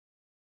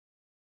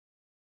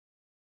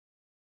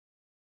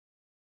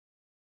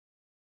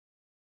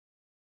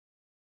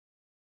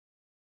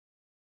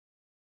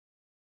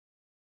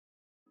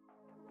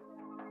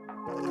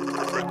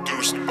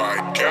Produced by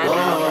Gabby.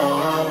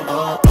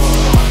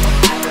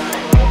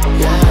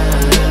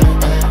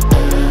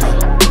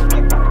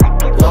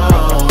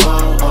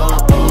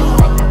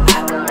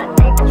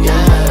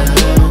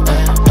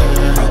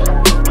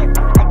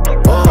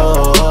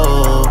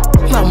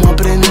 Vamos a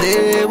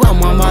aprender,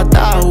 vamos a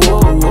matar,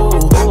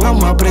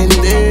 vamos a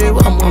aprender,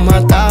 vamos a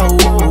matar,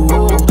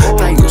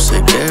 Ay, yo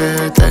sé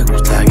que te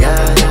gusta,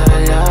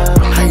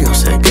 Ay, yo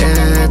sé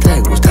que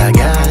te gusta,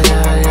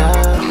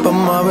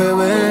 Vamos a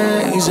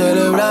beber y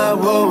celebrar,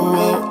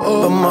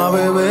 Vamos a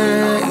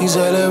beber y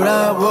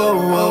celebrar,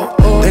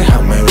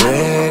 Déjame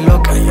ver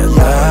lo que hay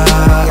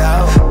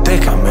atrás.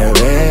 Déjame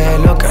ver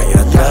lo que hay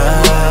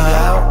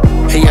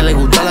atrás. Ella le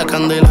gusta la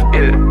candela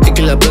y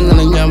que la prendan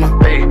en llama.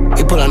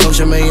 Y por la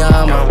noche me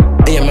llama.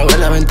 Ella me abre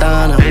la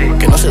ventana,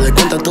 que no se dé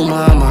cuenta tu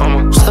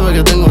mamá. Sabe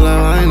que tengo la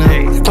vaina,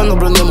 y cuando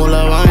prendemos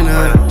la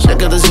vaina, sé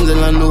que te sientes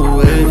en la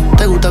nube.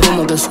 Te gusta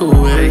cómo te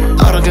sube,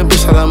 ahora que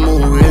empieza la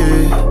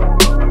movie.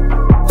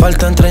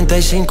 Faltan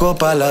 35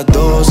 pa' las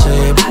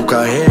 12.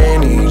 Busca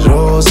Jenny,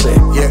 Rose,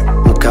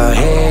 busca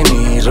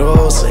Jenny,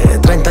 Rose.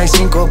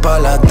 35 pa'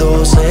 las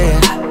 12.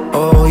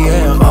 Oh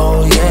yeah,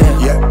 oh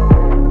yeah,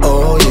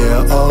 oh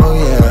yeah, oh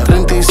yeah.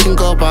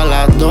 35 pa'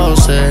 las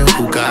 12.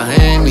 Busca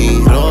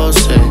Jenny,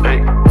 Rose,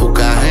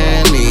 busca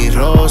Jenny,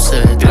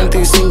 Rose.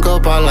 35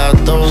 pa' las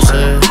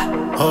 12.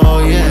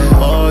 Oh yeah,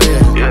 oh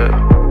yeah.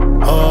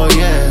 Oh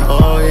yeah,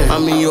 oh yeah.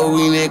 Mami, yo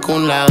vine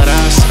con la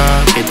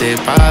grasa. ¿Qué te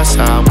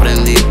pasa?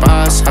 Prendí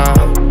pasa.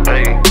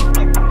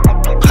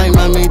 Ay,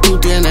 mami, tú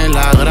tienes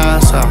la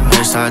grasa.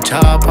 Esa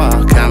chapa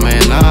que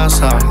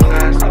amenaza.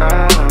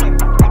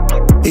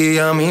 Y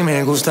a mí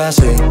me gusta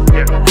así.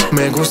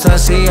 Me gusta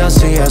así,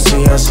 así,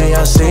 así, así,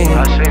 así.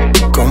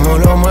 Como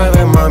lo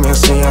mueves, mami,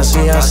 así,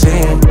 así,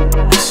 así.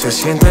 Se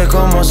siente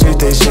como si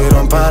te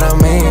hicieron para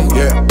mí.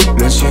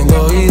 Lo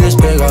enciendo y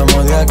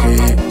despegamos de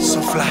aquí.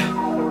 So fly.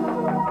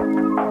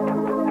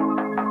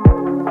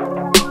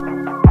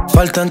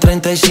 Faltan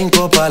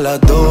 35 pa'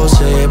 las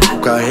 12.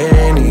 Busca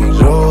Jenny,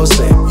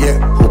 Rose,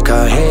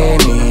 busca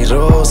Jenny,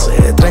 Rose.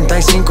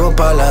 35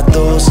 pa' las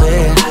 12.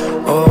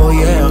 Oh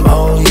yeah,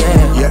 oh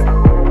yeah,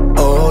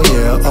 oh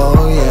yeah,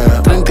 oh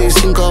yeah.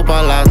 35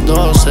 pa' las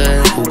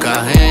 12.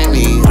 Busca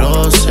Jenny,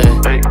 Rose,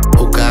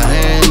 busca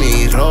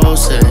Jenny,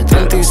 Rose.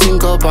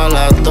 35 pa'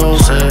 las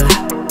 12.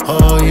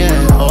 Oh yeah,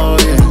 oh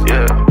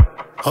yeah,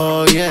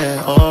 oh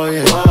yeah, oh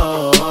yeah.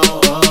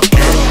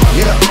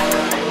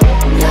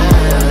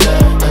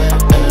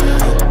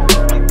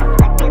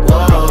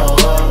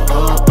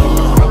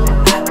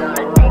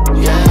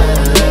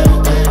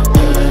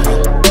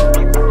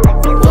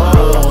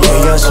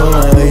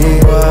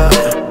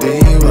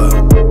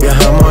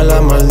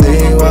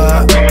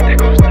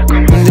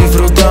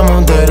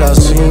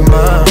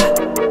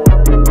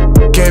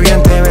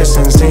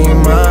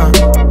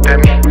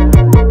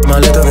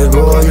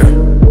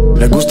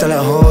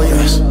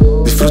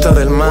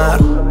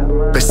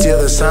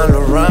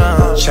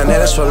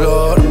 Chanel es su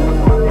olor,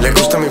 le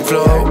gusta mi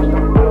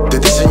flow de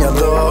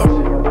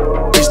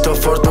diseñador, visto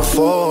for to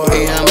for.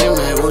 Y a mí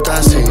me gusta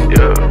así,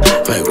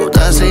 me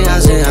gusta así,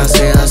 así,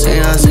 así, así,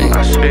 así.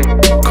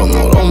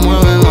 Como lo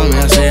mueve, mami,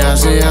 así,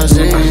 así,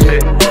 así.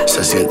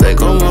 Se siente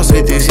como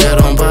si te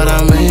hicieron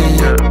para mí.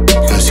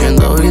 Yo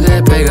enciendo y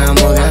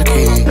despegamos de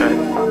aquí.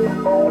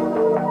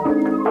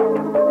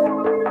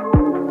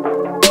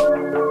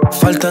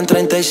 Faltan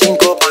 35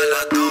 para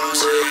las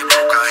 12.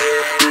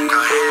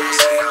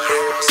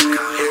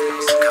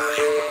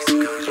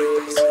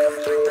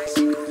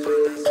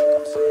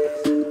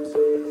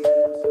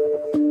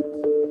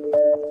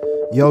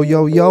 Yo,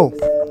 yo, yo.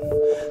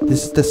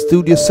 This is the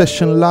studio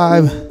session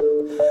live.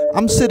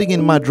 I'm sitting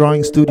in my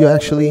drawing studio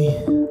actually.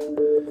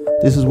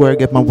 This is where I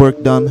get my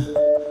work done.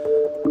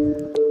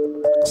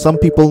 Some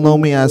people know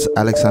me as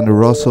Alexander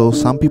Rosso.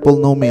 Some people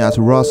know me as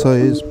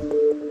Rossoism.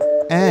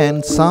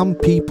 And some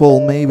people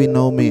maybe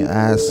know me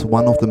as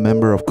one of the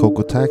members of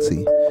Coco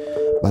Taxi.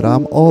 But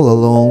I'm all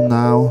alone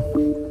now.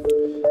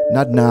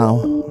 Not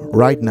now,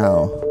 right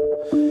now.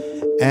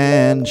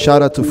 And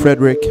shout out to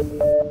Frederick.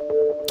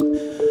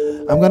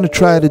 I'm gonna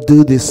try to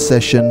do this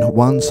session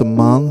once a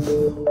month.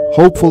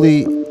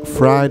 Hopefully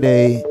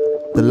Friday,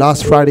 the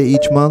last Friday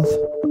each month.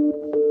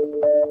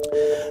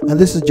 And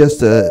this is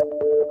just I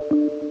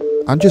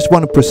just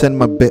want to present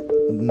my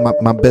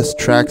best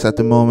tracks at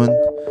the moment.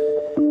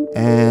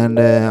 And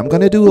I'm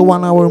gonna do a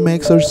 1 hour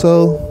mix or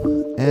so.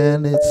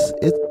 And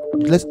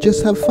let's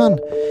just have fun.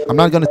 I'm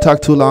not gonna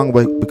talk too long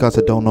because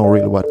I don't know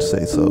really what to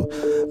say. So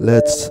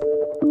let's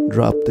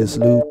drop this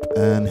loop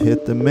and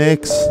hit the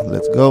mix.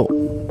 Let's go.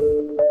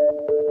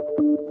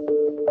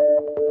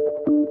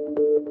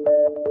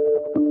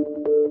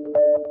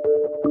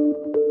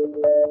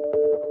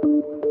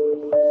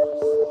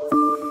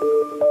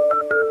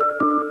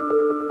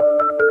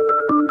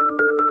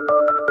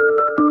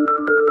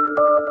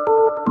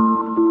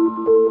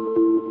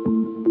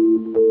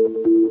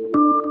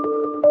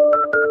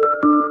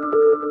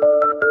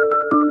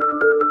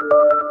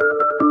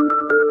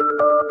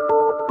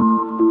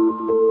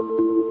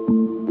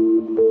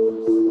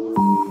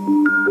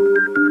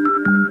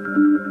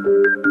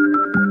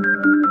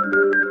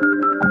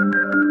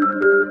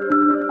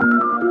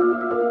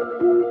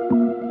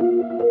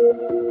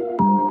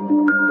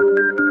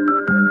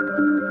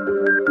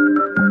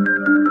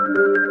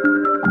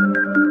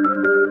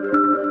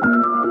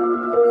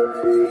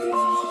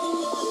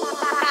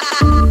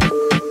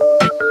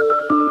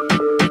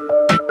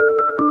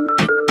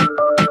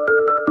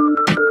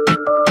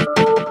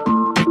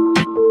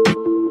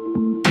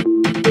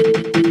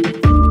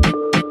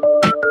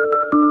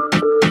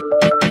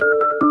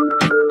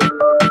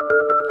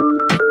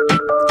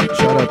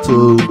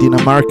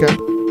 Marca.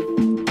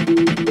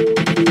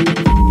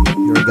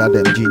 You're a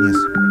goddamn genius.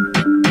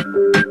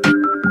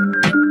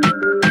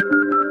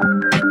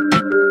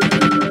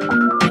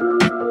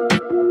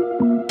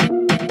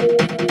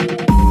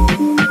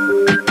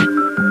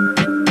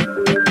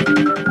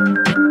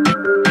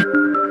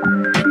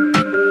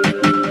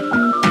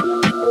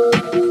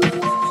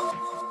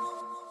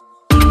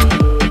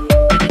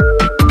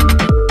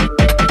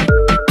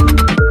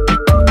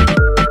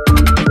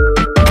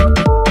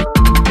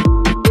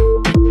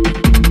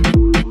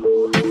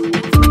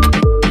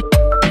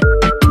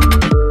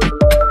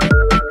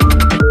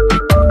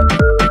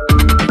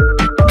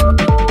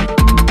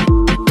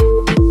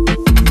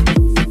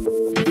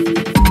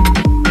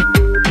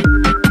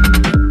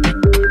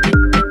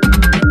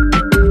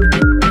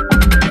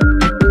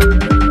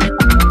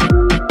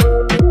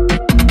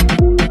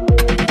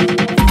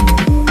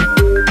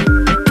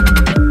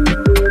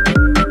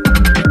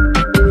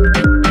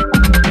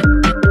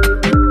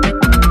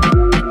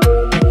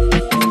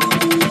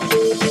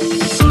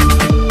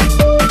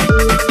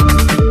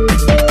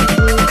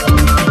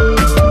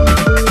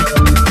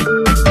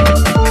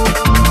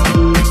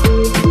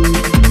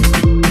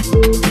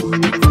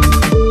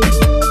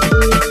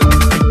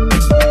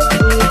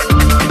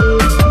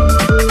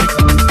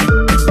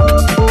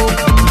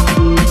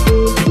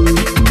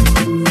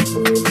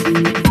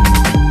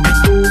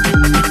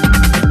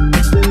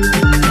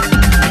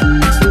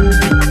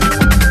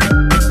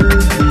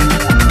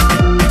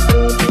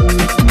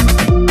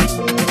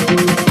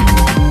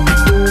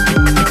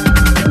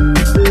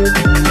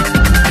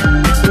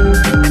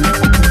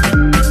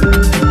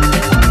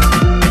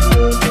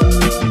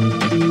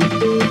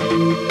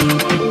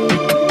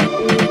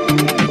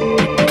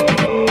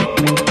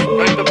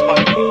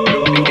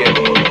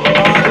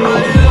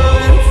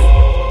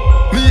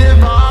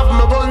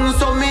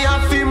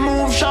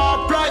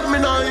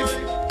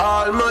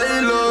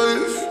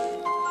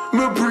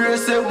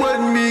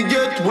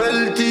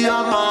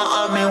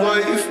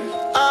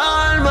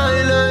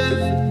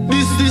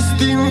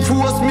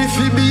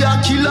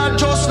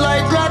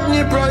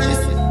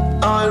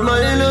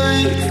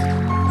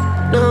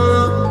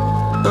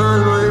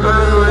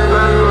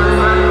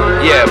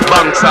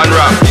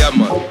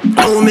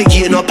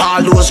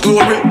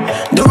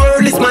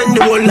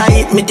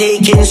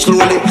 Taking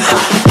slowly.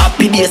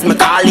 Happy days, me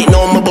call it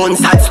now, my bun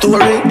sad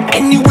story.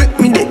 Anyway,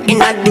 me the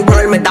in at the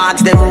world, my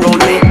dogs them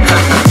round me.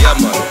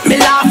 Me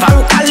laugh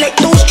and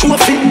collect those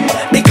trophies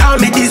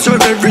because me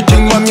deserve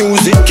everything my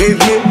music gave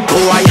me.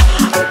 Boy,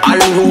 I'll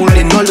roll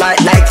in no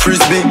light like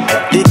frisbee.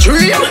 The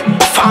dream,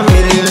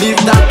 family live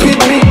that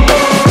with me.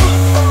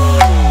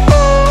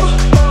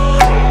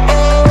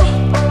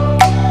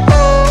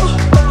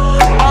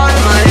 All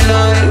my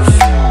life,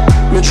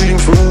 me dream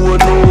for who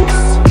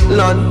knows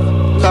land.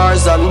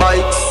 Cars and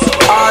bikes,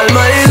 all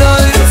my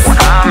life.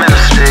 I'm in a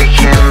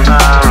sticking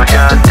bar, I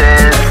got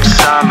dead,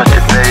 some at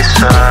the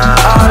base.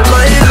 All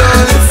my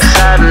life.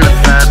 Sad in the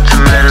bed to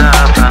me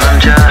love, and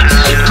I'm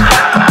just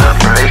a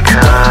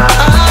heartbreaker.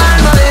 All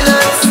my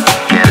life.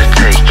 Get it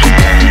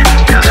taken,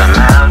 cause I'm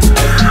out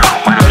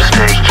when I'm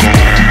staking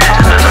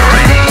in the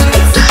rain.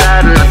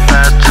 Sad in the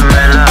bed to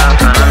me love,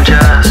 and I'm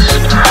just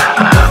a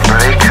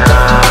heartbreaker.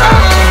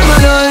 All my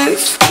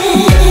life.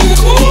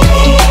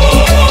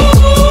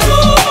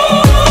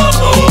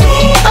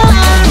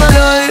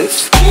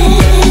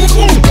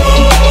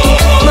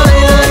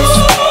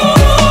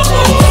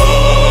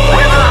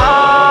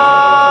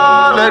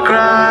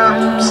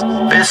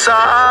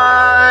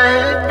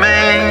 Beside me,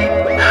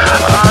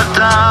 I'll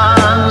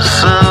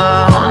dance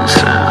alone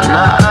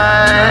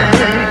tonight.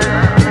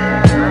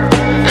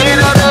 In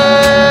a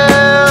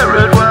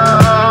mirrored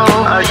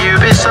world, are you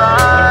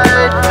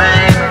beside me?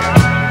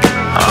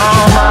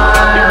 All my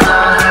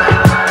life.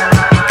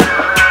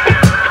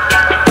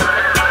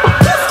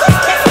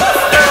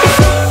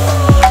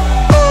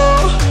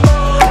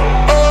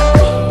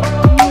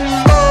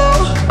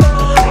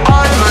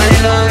 All my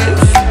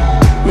life,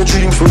 me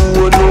dream for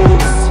who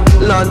knows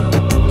land,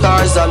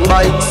 cars and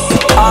bikes.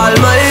 All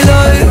my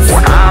life.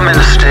 I'm in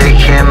a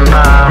sticking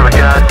bar, I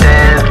got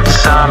dead,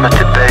 some at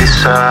the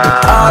base.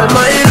 All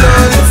my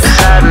life.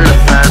 Sad in the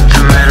bed to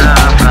me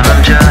love, and I'm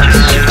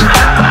just a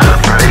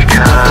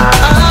heartbreaker.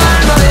 All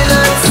my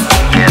life.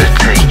 Get it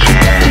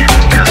taken,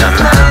 cause I'm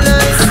out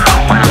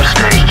when I'm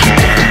staking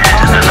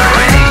in the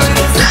rain.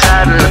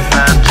 Sad in the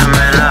bed to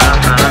me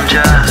love, and I'm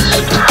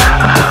just a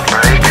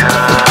heartbreaker.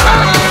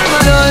 All my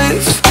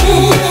life.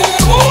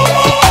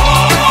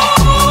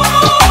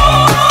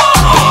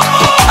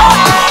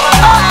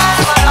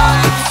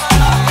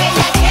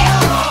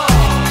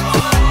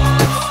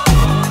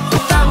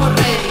 Estamos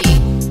ready.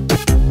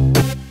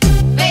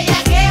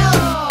 Bellaqueo.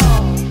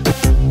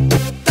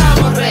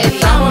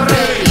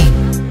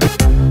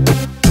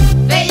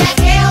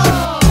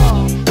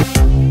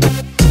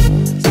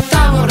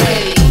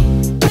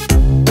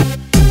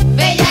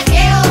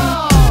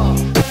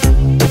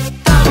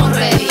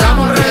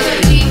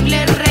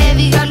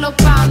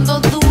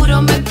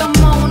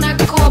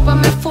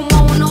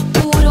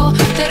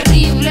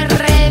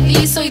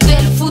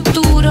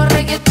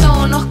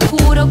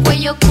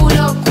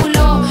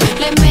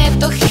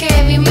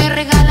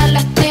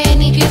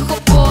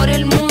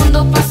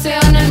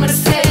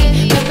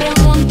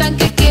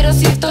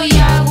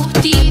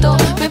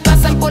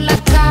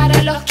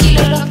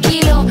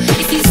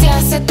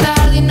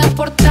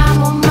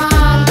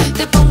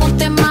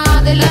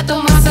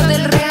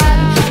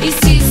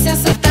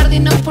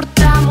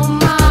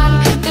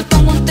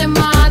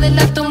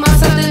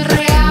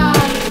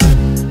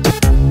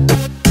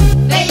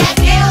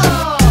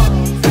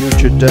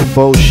 that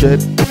bullshit.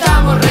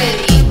 Estamos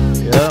ready.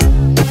 Yeah.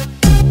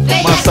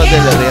 Más de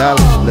real.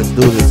 Let's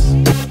do this.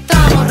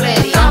 Estamos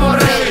ready. Estamos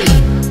ready.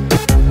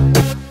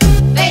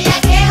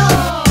 Bellaqueo.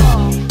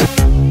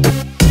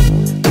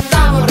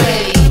 Estamos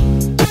ready.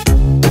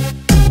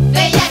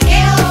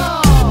 Bellaqueo.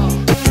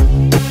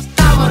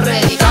 Estamos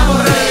ready.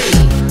 Estamos ready.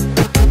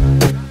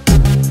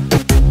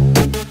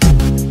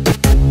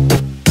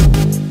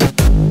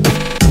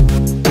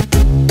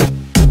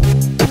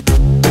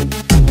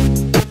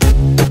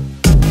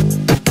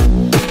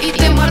 Y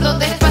te muerdo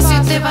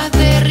despacio y te vas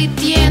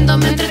derritiendo.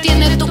 Me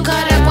entretiene tu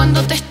cara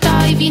cuando te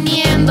estoy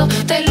viniendo.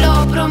 Te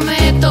lo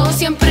prometo,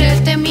 siempre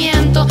te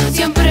miento.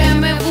 Siempre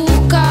me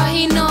buscas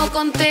y no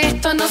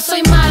contesto. No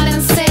soy mala,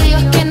 en serio,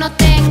 es que no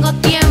tengo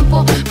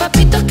tiempo.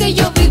 Papito, es que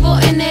yo vivo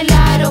en el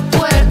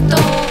aeropuerto.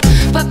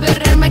 Pa'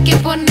 perrearme hay que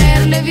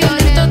ponerle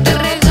violento. Te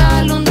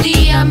regalo un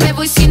día, me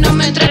voy si no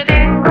me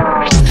entretengo.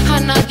 A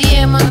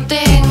nadie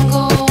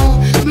mantengo.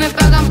 Me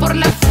pagan por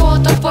las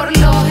fotos, por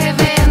los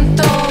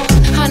eventos.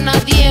 A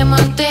nadie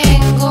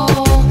mantengo.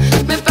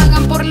 Me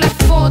pagan por las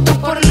fotos,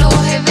 por los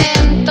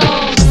eventos.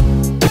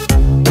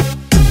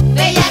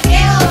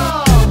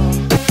 Bellaqueo.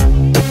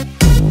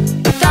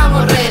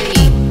 Estamos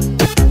ready.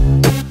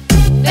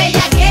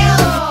 Bellaqueo.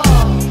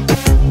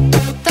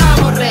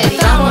 Estamos ready.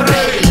 Estamos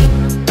ready.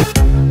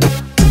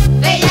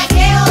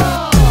 Bellaqueo.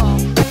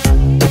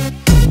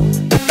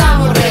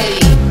 Estamos ready.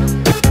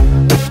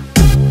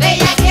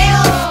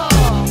 Bellaqueo.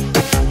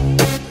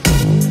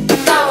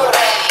 Estamos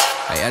ready.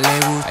 A ella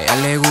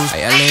le gusta, a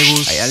ella le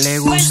gusta, a ella le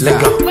gusta, a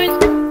ella le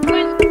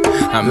gusta.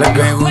 A mí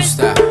me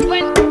gusta.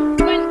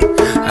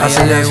 A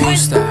ella le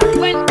gusta.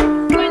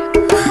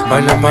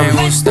 Baila pa' me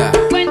gusta.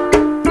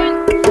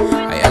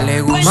 A ella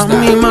le gusta.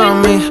 Mami,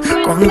 mami,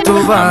 con tu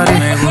body,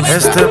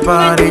 este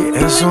party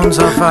es un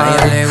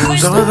safari.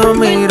 Todos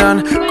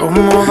miran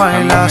cómo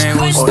bailas,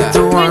 hoy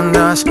tú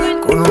andas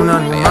con un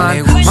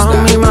animal.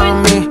 Mami,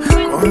 mami,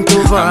 con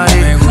tu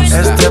body,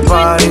 este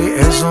party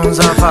es un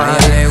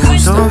safari.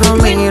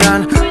 Todos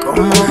miran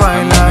cómo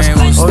bailas,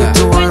 hoy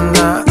tú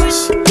andas.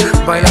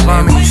 Baila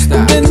pa' mí,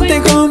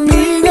 vente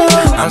conmigo,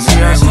 así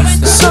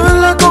es,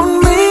 sola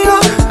conmigo.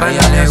 A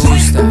ella le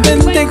gusta.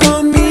 Vente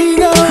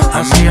conmigo,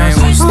 así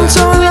es,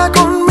 sola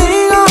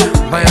conmigo.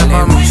 Baila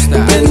pa' mí,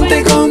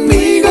 Vente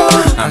conmigo,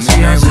 así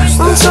me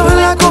gusta.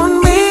 sola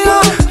conmigo.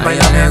 A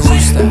ella le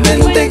gusta.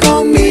 Vente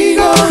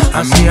conmigo,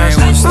 Así me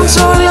gusta.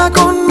 sola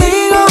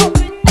conmigo.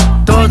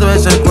 Todo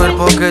ese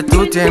cuerpo que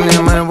tú tienes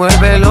me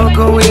vuelve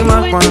loco y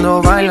más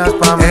cuando bailas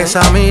pa' mí.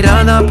 Esa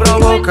mirada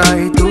provoca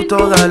y tú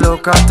toda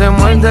loca te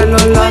muerdes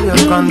los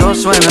labios cuando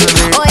suena el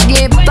beat.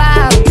 Oye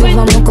papi,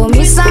 vamos con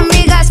mis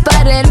amigas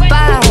para el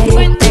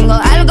party. Tengo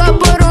algo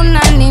por un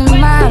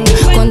animal.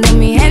 Cuando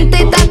mi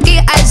gente está aquí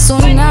hay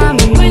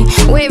tsunami.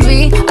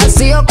 Wavy,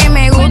 así o que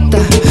me gusta.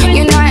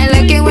 You know I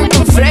like it when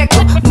tú fresco.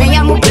 Me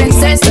llamo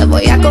princesa,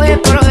 voy a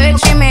coger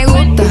provecho y me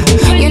gusta.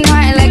 You know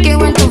I like it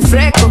when tú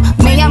fresco.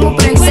 Me llamo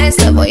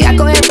princesa, voy a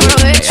coger A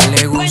provecho. ella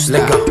le gusta.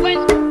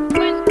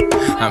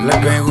 A mí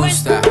me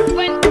gusta.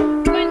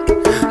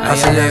 A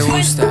ella le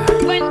gusta.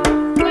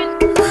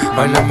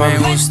 Baila pa' me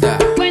gusta.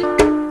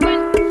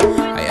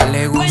 A ella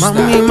le gusta.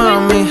 Mami,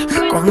 mami,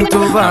 con tu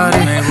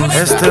body,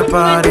 este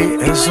party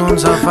es un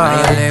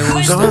safari.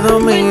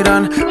 Todos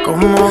miran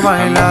cómo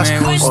bailas,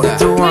 hoy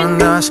tú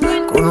andas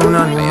con un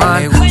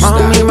animal.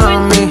 Mami,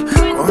 mami,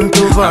 con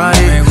tu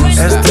body,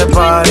 este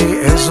party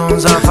es un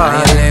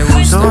safari.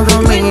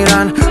 Todos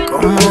miran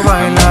cómo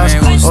bailas,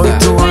 hoy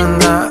tú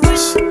andas.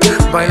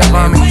 Baila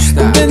pa' mí,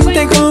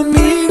 vente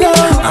conmigo,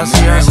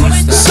 Así me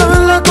gusta.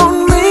 sola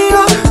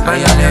conmigo. A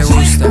ella le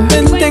gusta.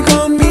 Vente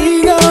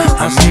conmigo,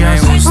 Así me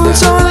gusta.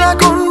 sola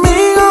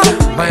conmigo.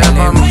 Baila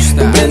pa' mí,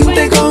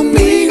 Vente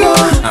conmigo,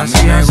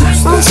 así me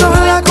gusta.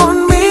 sola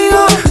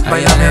conmigo. A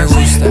ella le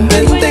gusta.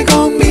 Vente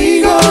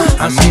conmigo,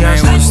 Así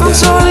me gusta.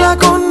 sola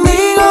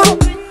conmigo.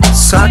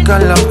 Saca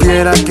la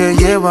piedra que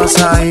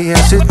llevas ahí,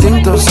 ese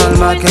instinto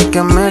salvaje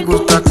que me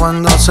gusta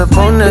cuando se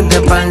pone de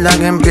espalda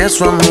que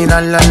empiezo a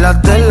mirarla,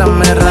 la tela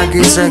me raca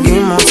y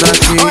seguimos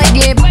aquí.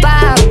 Oye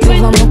papi,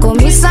 vamos con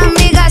mis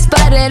amigas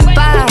para el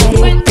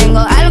party. Tengo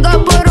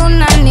algo por un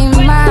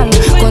animal.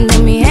 Cuando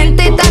mi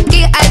gente está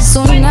aquí hay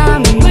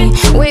tsunami.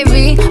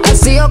 Wavy,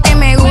 así o que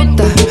me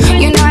gusta.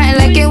 You know I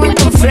like it when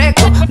tú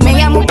fresco. Me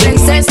llamo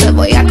princesa,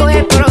 voy a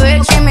coger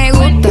provecho y me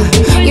gusta.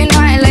 You know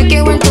I like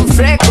it when tú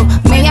fresco.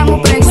 Me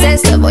llamo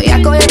princesa, voy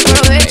a coger A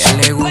provecho. ella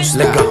le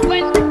gusta.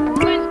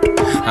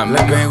 A mí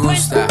me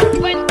gusta.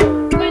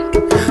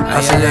 A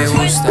ella le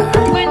gusta.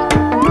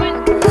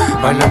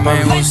 Baila pa'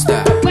 me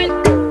gusta.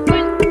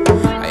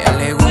 A ella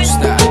le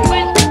gusta.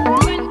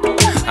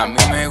 A mí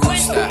me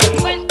gusta.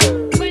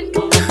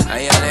 A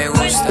ella le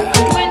gusta.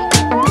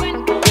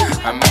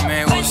 A mí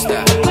me gusta.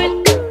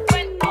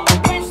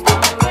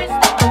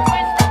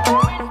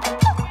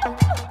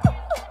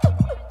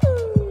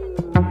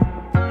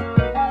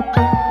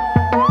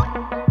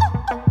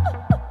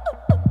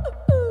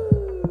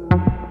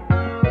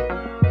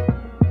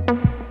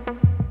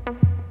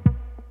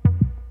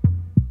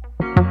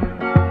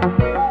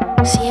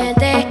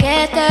 Sientes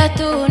que este es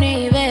tu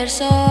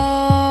universo.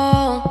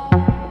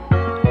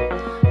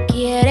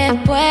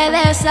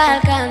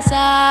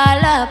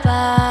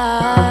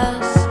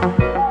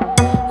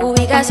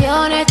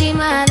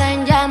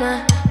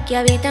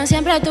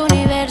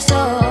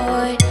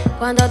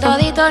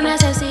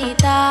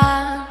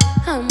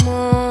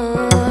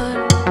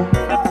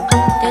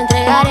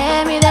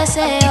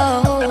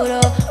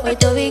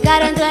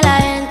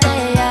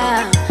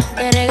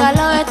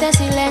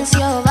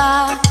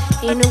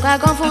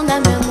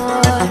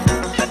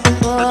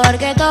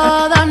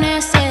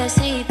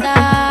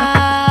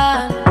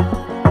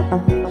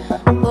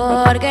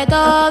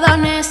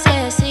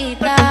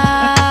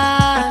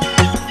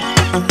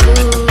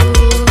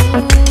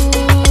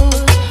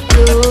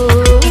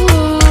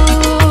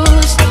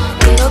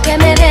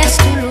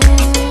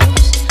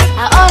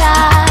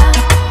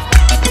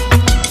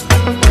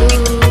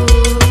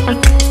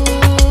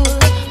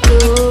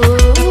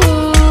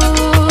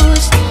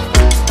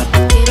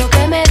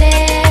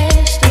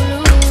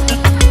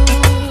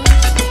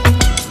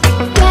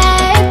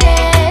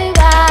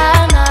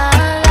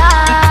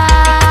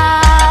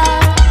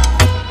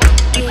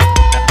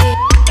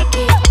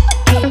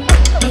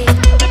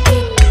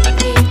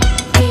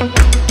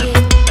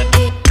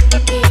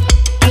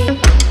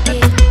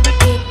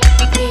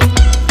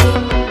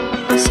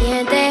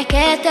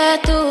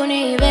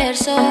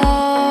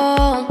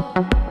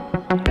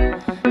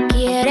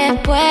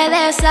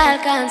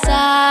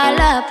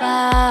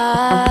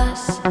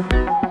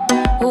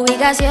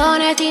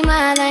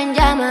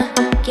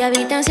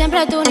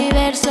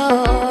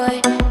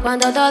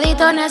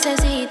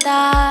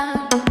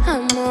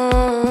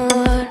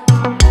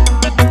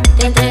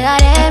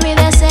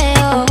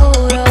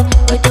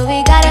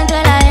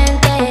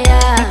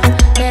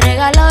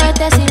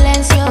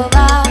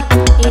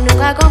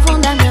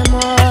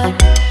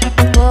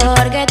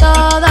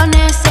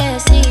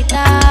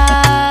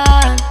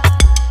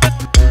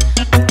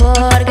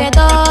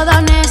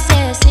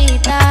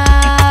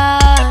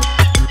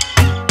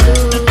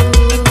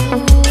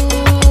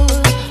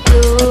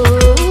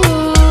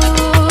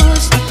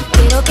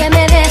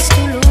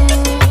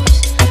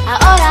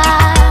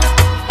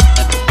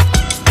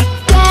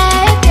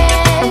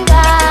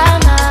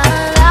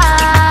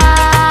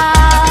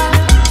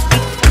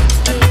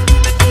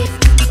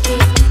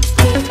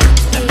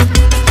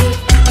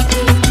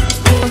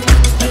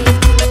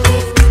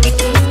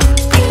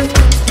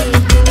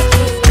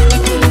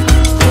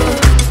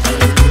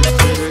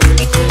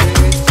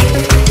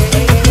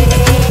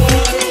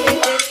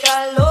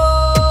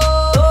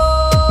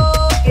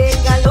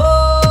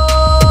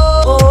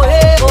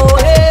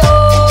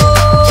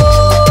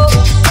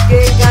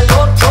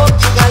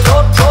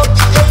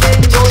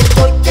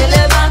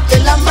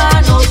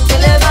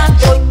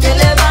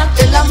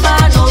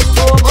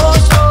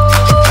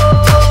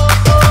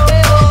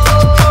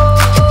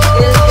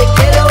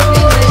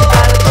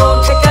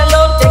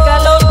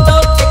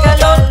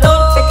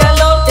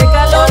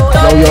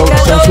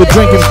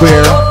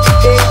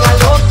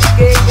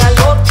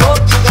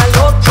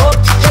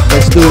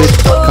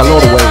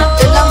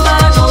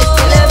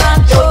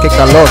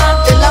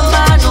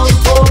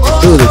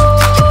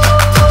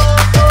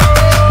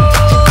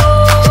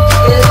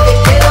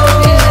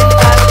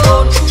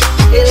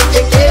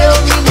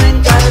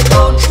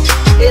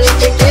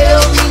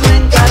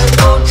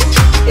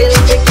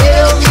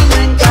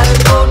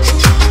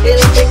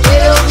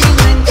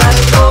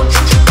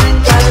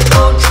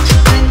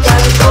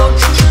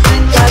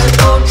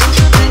 reggaetón,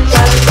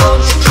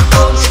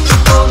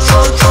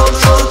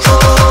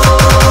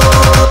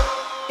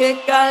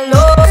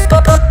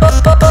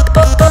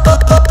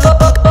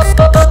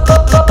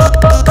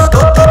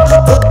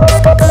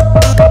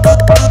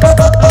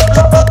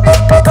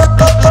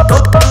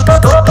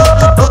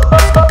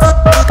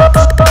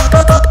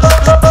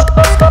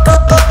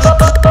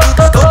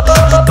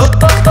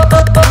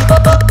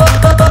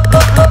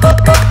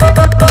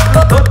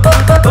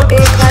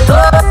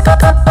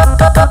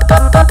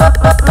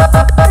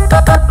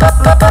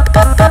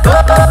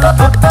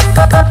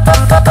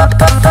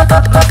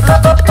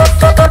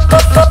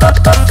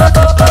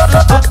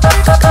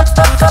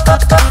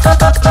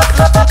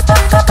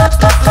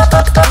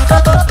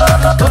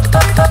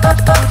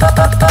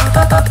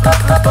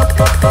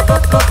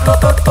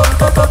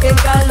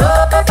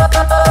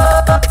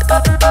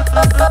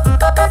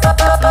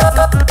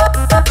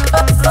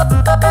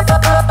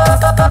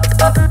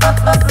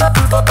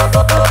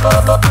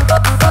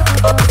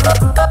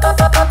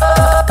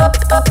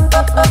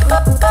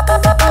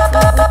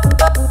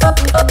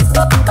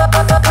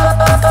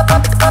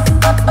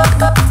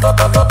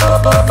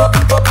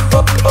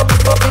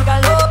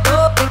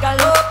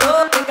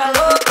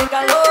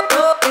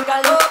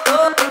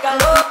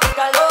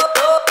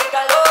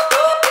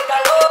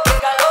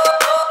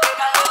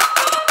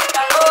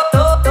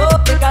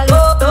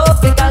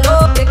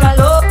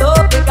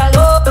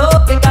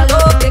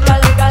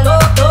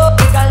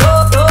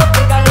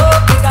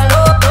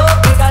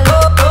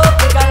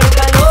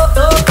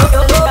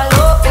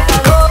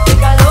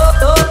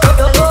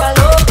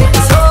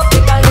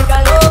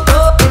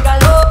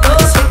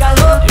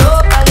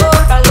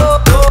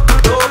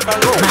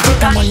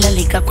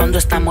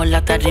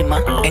 la tarima.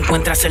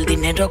 Encuentras el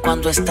dinero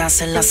cuando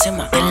estás en la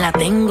cima. Te la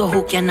tengo,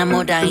 Juki,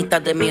 enamoradita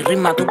de mi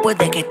rima. Tú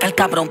puedes que estar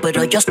cabrón,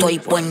 pero yo estoy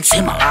por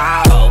encima.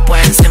 Por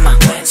encima,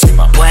 por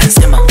encima, por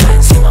encima, por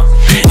encima.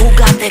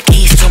 Júgate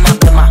quiso más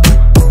tema.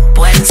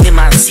 Por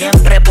encima,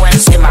 siempre por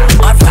encima.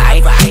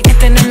 Alright, right. Que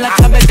tener la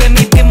clave de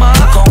mi prima.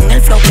 Con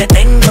el flow que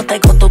tengo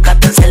tu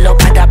gato en celo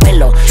para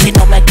pelo. Si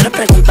no me crees,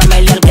 pregúntame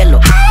al guelo.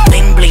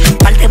 Bling bling,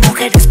 par de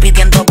mujeres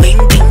pidiendo bling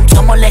bling.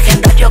 Somos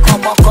legendarios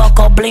como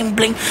Coco bling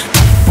bling.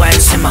 Por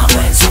encima,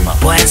 por encima,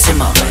 por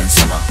encima, por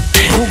encima.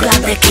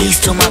 Júgate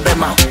quiso más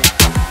bema.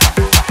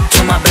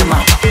 Toma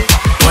bema.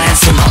 Por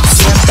encima,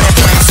 siempre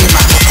por encima,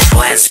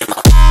 por encima.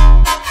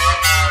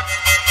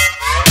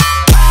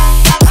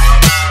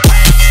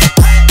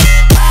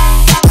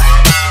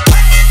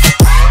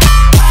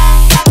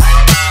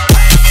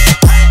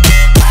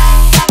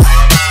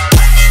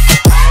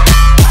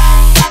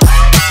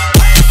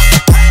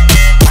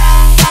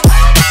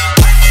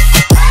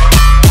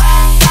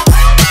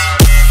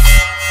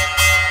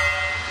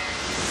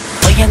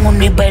 En un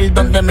nivel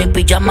donde mi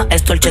pijama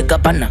es Dolce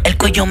Gabbana. El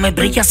cuello me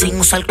brilla sin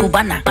usar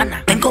cubana.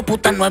 Tengo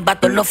puta nueva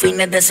todos los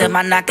fines de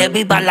semana. Que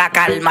viva la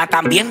calma,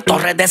 también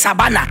Torres de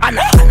Sabana.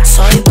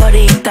 Soy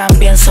Bori,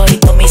 también soy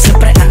Tommy.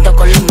 Siempre ando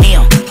con los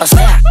míos, o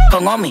sea,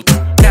 con Omi.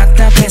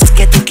 Cada vez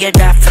que tú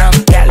quieras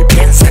frontear,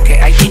 piensa que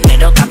hay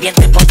dinero, también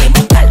te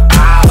podemos dar.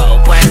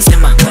 Por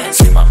encima, por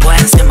encima, por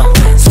encima,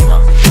 por encima.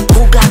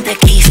 Júgate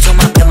quiso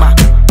más tema.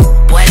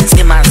 Por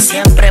encima,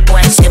 siempre por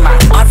encima.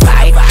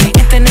 Alright, right.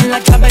 Que tener la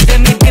clave de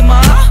mi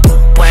prima.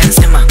 Por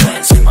encima, por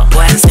encima,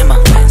 por encima,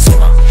 por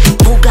encima.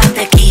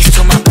 Júgate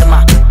quiso más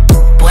tema.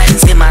 Por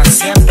encima,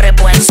 siempre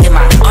por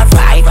encima.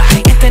 Alright,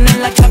 right. Que tener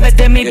la clave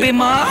de mi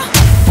prima.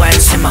 Por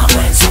encima,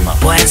 por encima,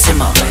 por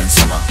encima, por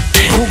encima.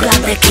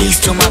 Júgate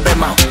quiso más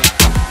bema.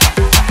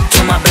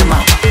 Toma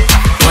bema.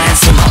 Por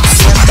encima,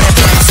 siempre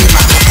por encima,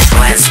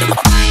 por encima.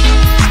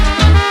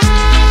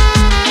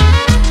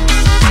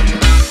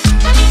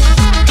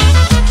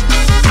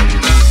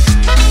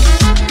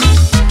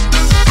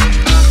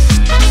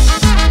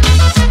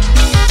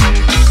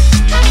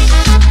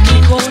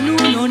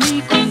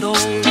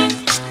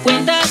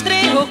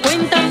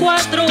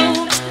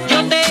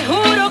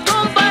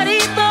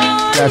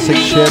 Classic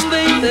shit.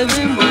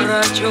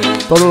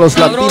 Todos los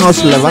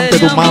latinos, levante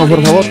tu mano,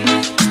 por favor.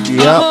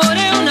 Yep.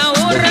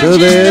 Let's do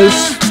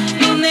this.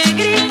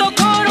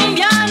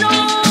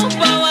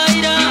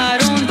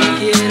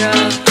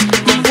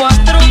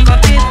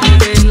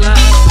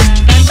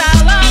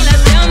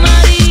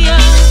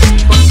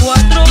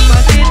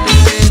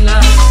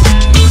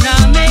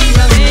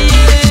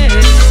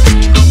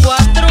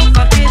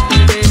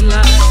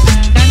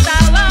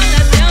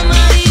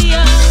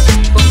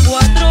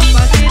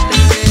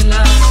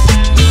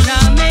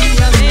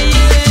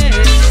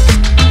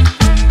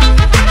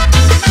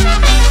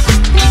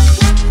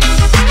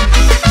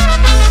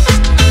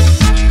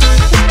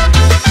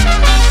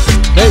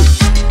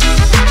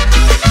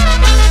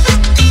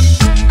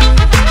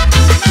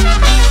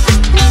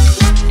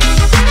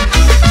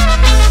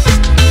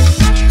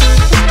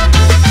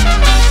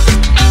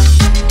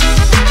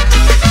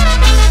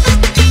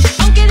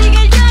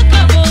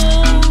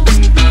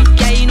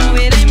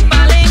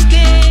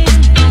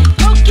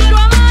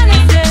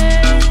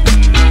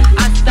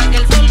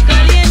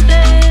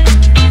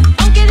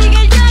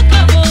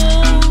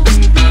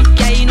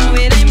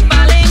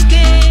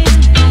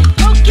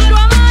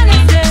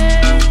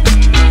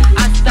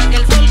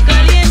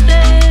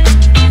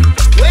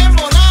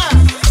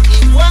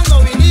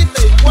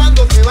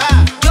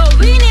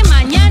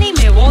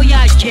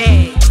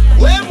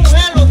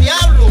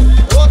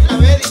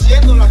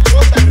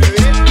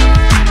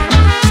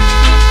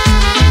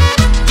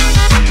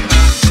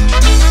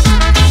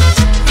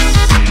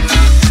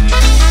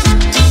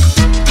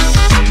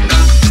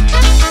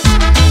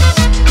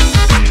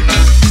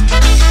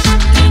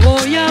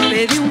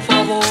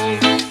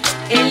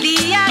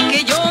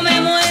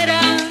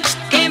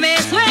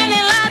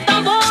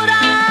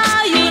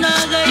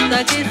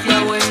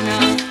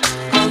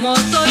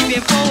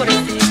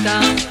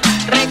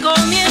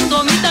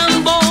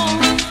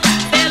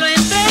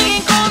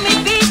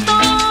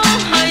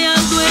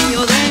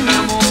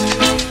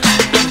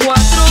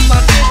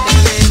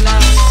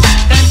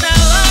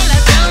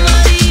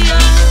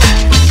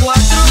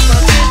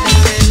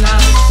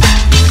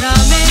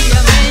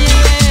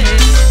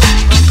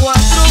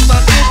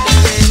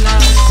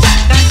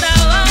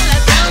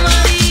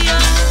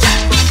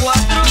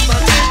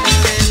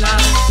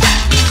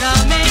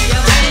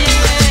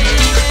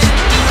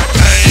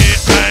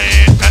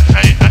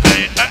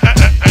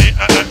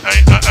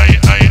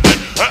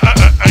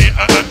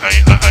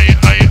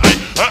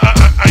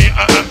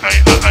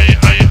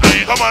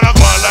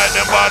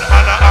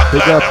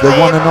 The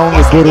one and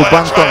only Guru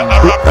Bantam.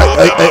 One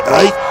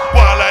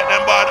like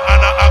them bad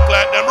and I act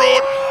like them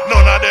rude.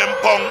 None of them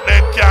punk,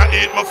 they can't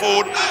eat my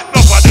food.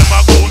 None of them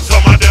are goons,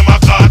 some of them are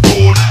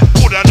cartoon.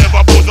 Coulda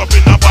never pose up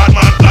in a bad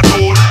man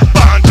cartoon.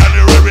 Born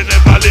January,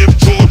 never live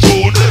through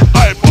June.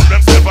 Hype up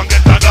themselves and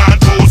get a gun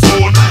too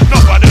soon.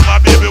 None of them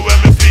are baby when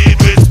me feed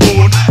with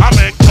spoon. I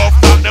make tough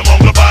talk them on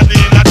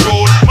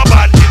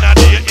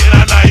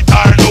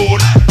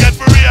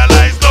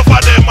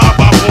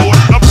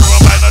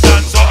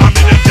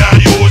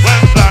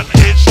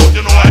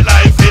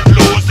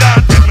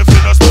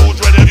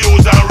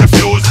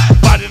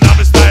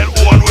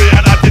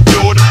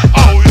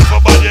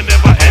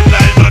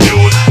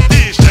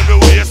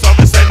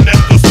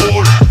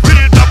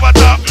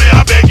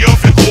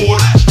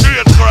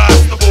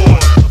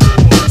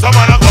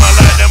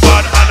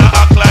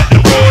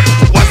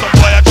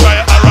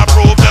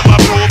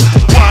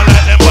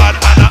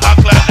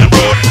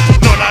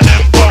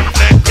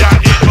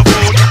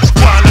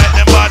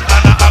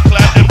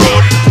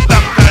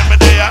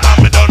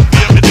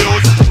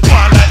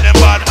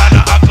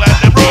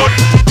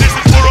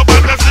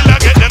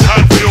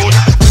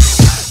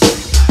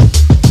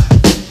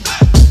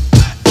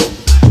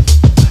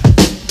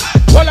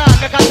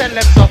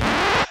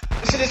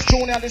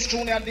and this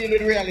tune and deal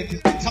with reality.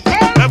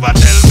 Never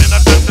tell me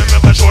nothing, them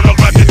never show no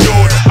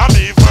gratitude. I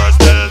me first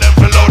tell them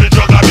to load the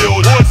drug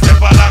abuse. Won't step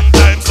a long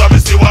time, so me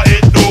see what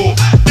it do.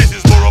 This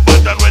is more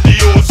bad than when the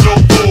youth look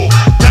cool.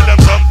 Tell them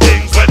some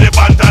things where the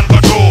bantan go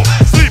through.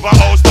 Sleep a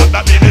house,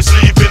 that mean they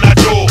sleep in a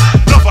Joe.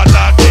 Enough of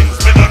that things,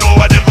 me don't know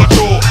what them go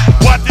through.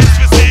 What is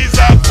for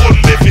Caesar,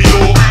 couldn't be for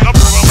you. No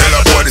problem. Tell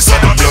a boy this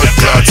on the blood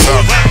clot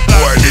song.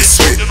 Boy this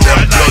sweet, them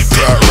blood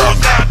clot wrong.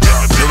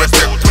 Never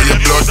take with your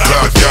blood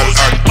clot, girl,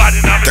 and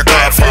take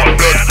off our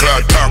blood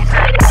clot tongue.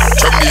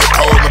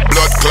 Jamaica where my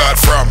blood clot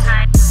from.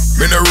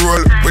 Me no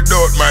roll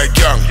without my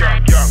gang.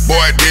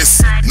 Boy this,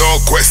 no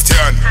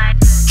question.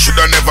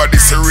 Shoulda never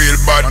this a real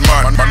bad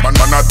man.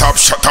 Man a top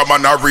shot, a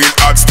man a real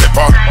hard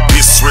stepper.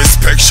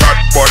 Disrespect shot,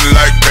 bun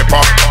like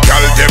pepper.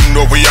 Y'all them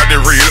know we are the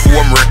real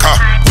home wrecker.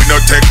 We no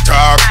take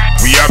talk,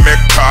 we a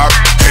make talk.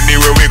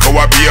 Anywhere we go,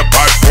 I be a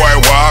bad boy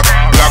walk.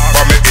 Black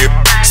for me hip,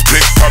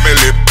 split for me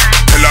lip.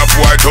 Tell a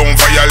boy don't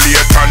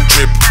violate and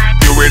trip.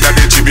 You in at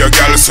the gym, your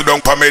girl sit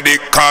down for me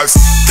dick cause.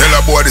 Tell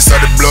a boy this a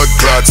the blood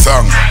clot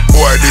song.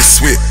 Boy this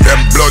sweet,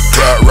 them blood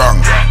clot wrong.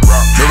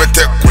 Me we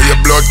take with your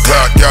blood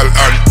clot, girl,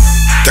 and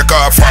take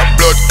off our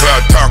blood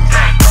clot tongue.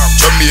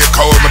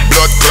 Jamaica where my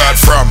blood clot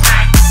from.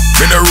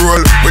 Me no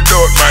roll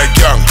without my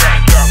gang.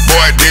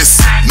 Boy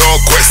this, no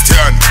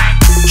question.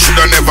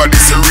 Shoulda never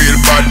this a real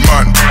bad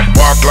man.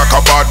 Walk like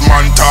a bad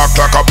man, talk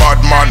like a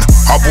bad man.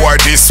 A boy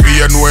this way,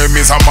 you know him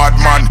is a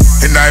madman.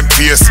 In I'm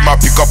face, ma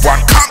pick up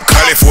one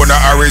California,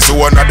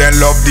 Arizona, then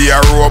love the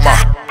aroma.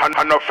 And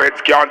no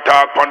feds can't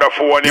talk on the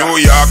phone. New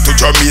York to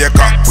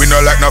Jamaica, we no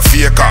like no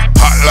faker.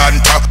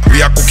 Atlanta, we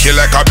a cook you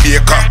like a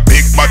baker.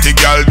 Big body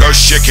girl does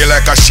shake you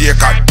like a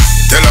shaker.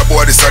 Tell a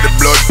boy this a the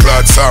blood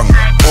clot song.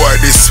 Boy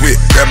this sweet,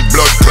 them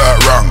blood clot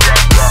wrong.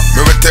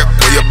 Me we take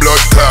with your blood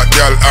clot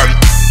girl and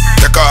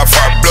take off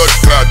our blood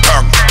clot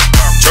tongue.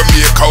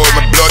 Jamaica where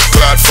my blood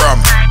clot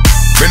from.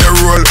 Me no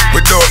roll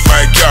without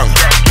my gang.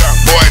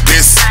 Boy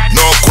this,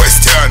 no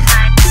question.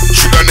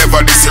 Shoulda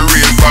never this a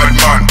real bad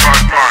man.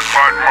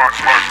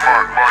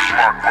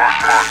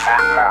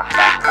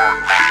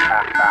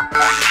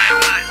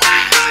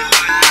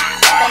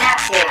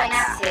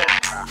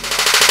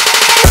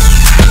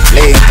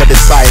 Laying to the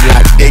side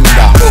like ding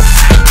dong.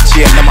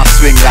 Chain them a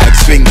swing like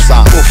swing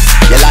song.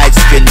 Your light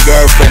skin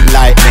girlfriend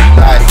like me.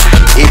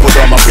 Even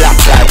though I'm black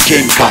like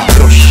King Kong.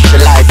 She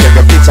like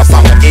every picture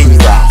from my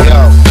Insta.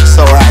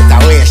 So right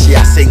away she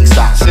a sing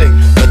song.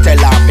 But tell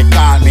her to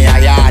call me a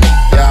yardie.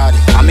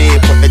 I may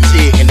put the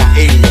G in the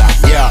England.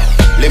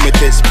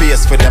 Limited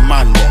space for the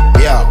man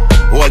them.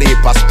 Whole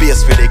heap of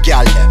space for the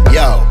gal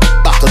them.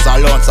 Bottles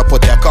alone, so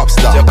put your cups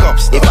down.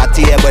 If I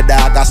table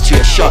dog, that's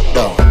straight shut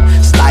down.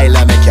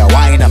 Style make you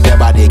wine up your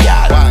body,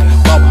 gal.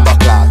 Bumper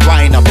clock,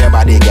 wine up your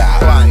body, gal.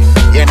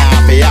 You know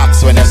have to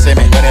ask when you see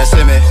me.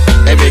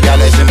 Every gal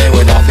you see me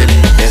with a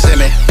feeling. You see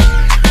me?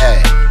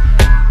 Hey.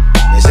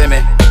 You see me?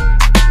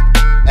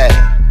 Hey.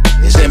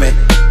 You see me?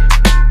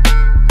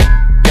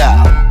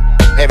 Yeah.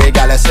 Every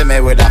gal you see me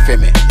with a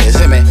feeling. You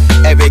see me?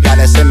 Every gal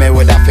you see me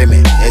with a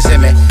feeling. You see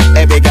me?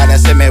 Every gal you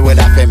see me with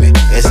a feeling.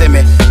 You see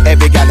me?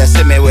 Every gal you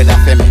see me with a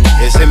feeling.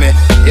 You see me?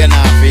 You know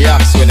have to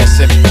ask when you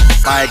see me.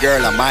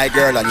 My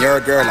girl and your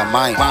girl and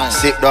mine.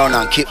 Sit down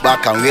and kick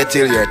back and wait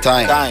till your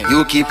time.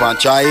 You keep on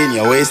trying,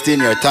 you're wasting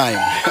your time.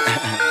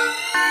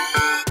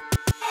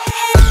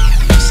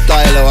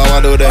 Style how I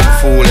wanna do them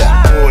fool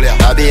ya.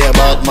 I be a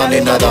bad man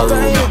in another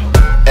room.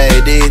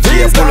 Hey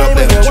DJ, pull up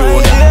them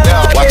tune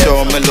ya. Watch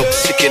how me look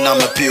sick in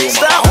my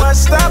puma.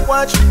 Stop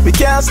watch, we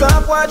can't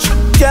stop watch.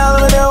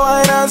 Girl when you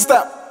wine and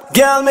stop.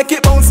 Girl make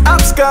it bounce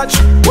upscotch.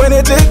 When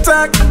you tick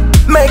tock,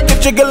 make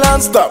it jiggle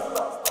and stop.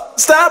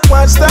 Stop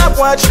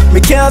watch,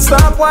 me can't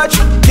stop watch.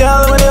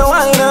 Girl when you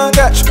wine and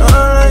catch.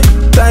 Alright,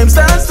 time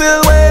stands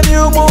still when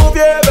you move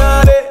your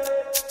body.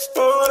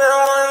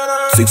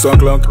 6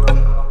 o'clock,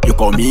 you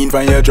come in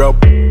from your job.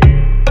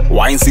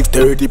 Wine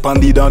 6:30 pon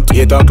the dot,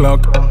 8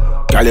 o'clock.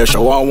 Girl you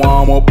shower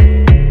warm up.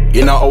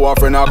 In a hour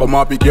friend I come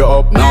and pick you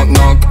up. Knock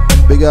knock.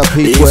 Big up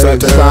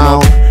Heatwave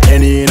Sound.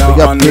 Any in a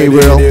hand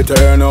they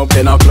turn up.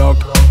 10 o'clock.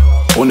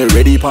 On the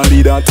ready pon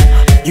the dot.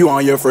 You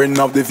and your friend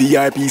of the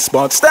VIP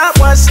spot. Stop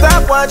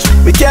watch,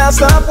 we can't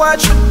stop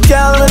watch.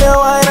 Girl when you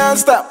wine and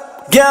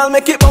stop. Girl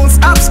make it bounce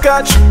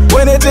upscotch.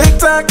 When you tick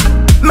tock,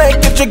 make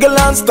it jiggle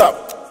and stop.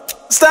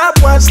 Stop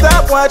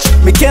watch,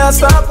 me can't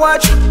stop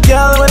watch.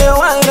 Girl when you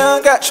wine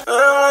and catch.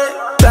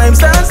 Alright, time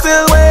stands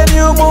still when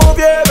you move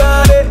your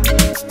body.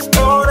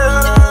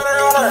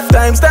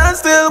 Time stands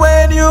still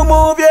when you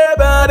move your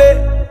body.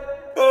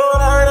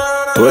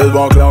 12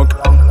 o'clock,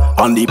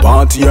 on the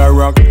party I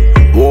rock.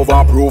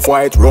 Overproof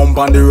white rum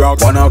on the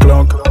rock. 1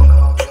 o'clock,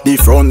 the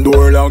front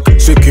door lock.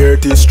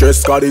 Security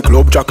stress cause the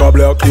club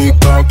chock-a-block.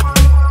 Tick-tock,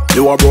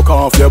 you a broke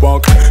off your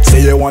back.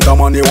 Say you want a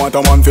man,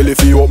 feel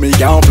if you up me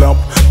can't flop.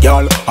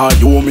 Girl, are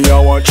you me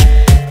a watch?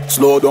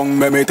 Slow down,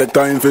 me take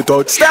time for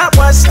touch. Stop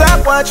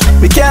watch,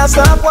 we can't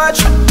stop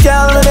watch.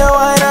 Girl when you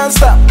wine and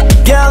stop.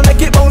 Girl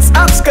make it bounce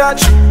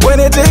upscotch. When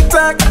you tick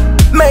tock,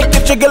 make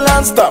it jiggle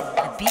and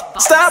stop.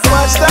 Stop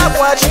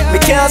watch, me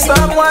can't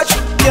stop watch.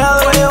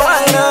 Girl, when you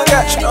whine and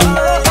catch.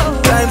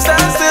 Time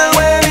stands still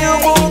when you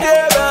move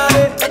your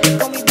body.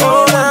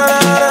 Oh, na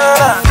na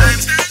na.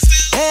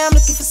 Hey, I'm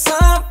looking for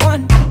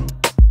someone.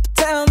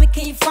 Tell me,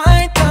 can you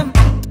find them?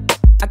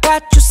 I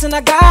got juice and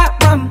I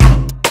got rum,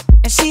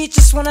 and she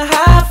just wanna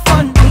have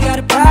fun. We got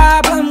a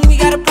problem, we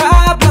got a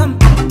problem.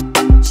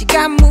 She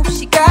got moves,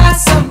 she got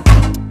some.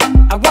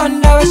 I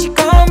wonder where she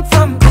come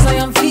from, cause I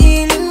am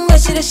feeling where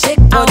she the shake.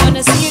 I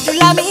wanna see you do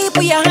like me,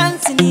 put your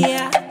hands in the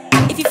air.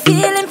 If you're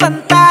feeling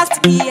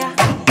fantastic, yeah.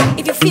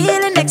 If you're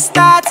feeling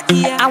ecstatic,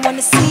 yeah. I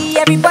wanna see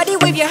everybody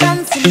wave your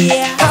hands in the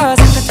air. Cause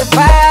I got the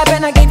vibe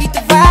and I gave you the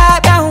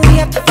vibe. Now we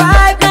have the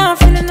vibe, now I'm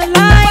feeling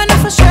alive. I know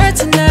for sure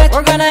tonight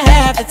we're gonna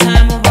have the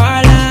time of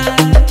our life.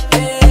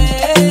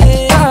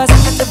 Cause I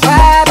got the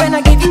vibe and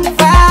I gave you the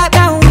vibe.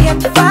 Now we have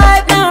the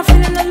vibe, now I'm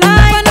feeling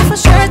alive. I know for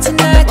sure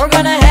tonight we're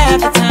gonna have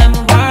the time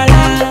of our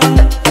life.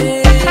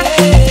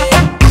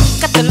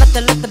 Got the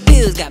lot of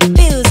bills, got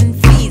bills and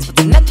fees. But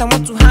tonight I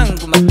want to hang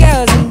with my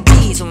girls and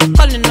G's. So I'm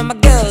calling on my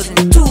girls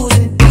in twos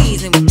and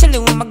threes. And we're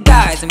chilling with my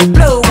guys and we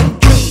blowing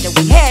trees. And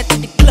we head to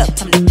the club,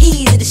 time to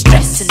ease the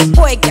stress. And the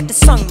boy got the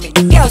song, make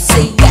the girl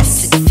say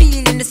yes. And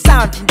feeling the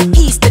sound from the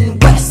east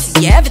and west.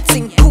 Yeah,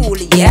 everything cool,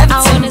 yeah, everything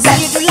I wanna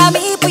see you do like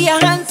me, put your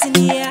hands in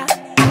the air.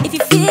 If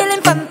you're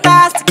feeling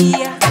fantastic,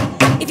 yeah.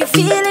 If you're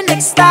feeling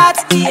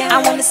ecstatic, yeah. I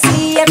wanna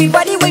see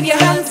everybody wave your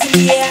hands in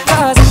the air.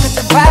 Cause I got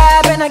the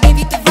vibe and I gave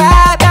you the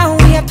vibe. Now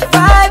we have the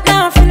vibe,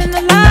 now I'm feeling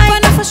alive. I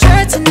know for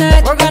sure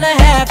tonight we're gonna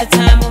have the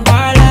time of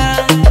our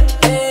life.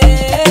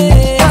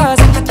 Cause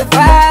I got the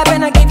vibe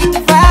and I gave you the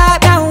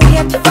vibe. Now we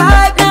have the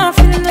vibe, now I'm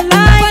feeling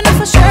alive. I know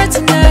for sure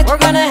tonight we're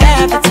gonna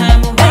have the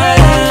time of our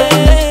life.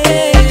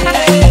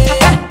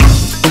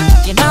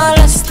 You're not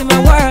lost in my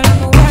world.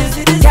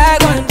 Yeah,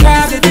 go and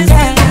grab it,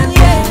 yeah.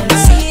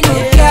 See you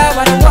don't care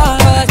what I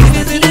want.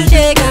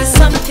 DJ got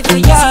something for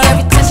you.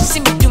 Every time she see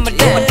me do my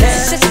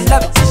dance, she says she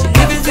love it, she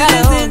never got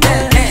her own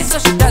dance. So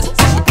she does it,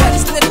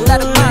 it's a little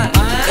out of mine.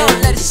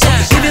 Don't let it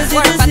shine.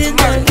 Worry about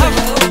tomorrow.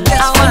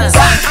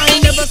 I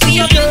ain't never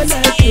seen a girl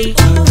like you.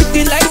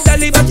 Pretty like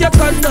Dolly, but you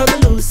can't double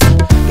loose.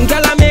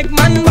 Girl, I make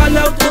man run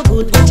out so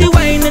good. When she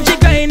whine and she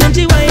grind and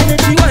she whine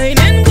and she whine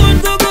and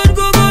good, good, good,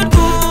 good, good,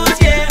 good,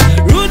 yeah.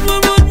 Rude,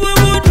 rude, rude, rude,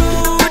 rude,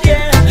 rude,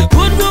 yeah.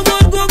 Good, good,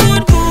 good, good,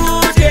 good,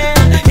 good,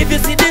 yeah. If you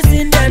see this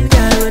Indian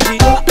girl, when she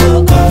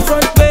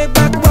front way,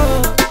 back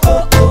walk,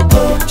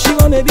 she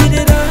want me beat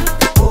it up.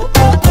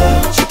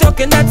 She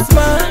talking that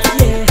smart,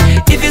 yeah.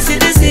 If you see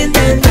this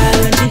Indian girl,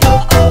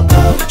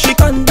 when she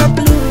conduct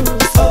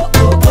loose,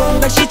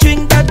 like she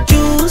drink that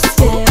juice,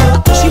 yeah.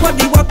 She want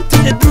the walk to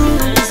the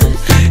bruise.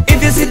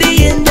 If you see the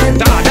Indian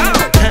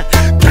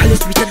girl is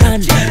sweeter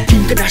than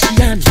Kim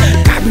Kardashian,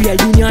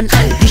 Gabrielle Union,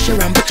 and Disha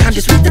Rambutan.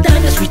 You're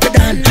sweeter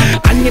than,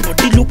 and your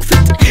body look fit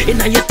in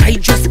your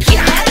tight dress,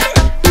 yeah.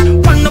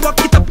 Wanna walk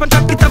it up and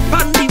chuck it up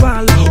on the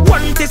wall.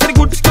 One taste of the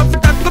good stuff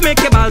that could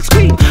make your ball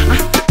scream.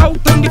 Out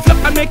on the floor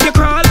and make you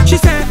crawl. She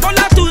said,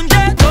 hola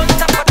tunje, don't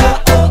stop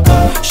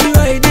at. She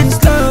riding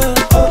slow.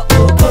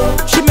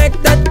 She make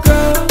that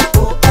grow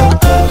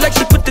like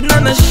she putting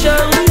on a show,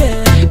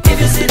 yeah. If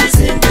you see this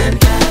Indian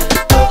girl,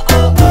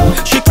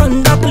 she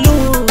conduct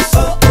loose,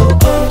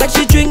 like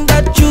she drink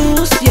that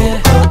juice,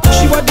 yeah.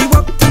 She want the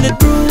walk to the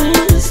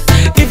bruise.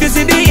 If you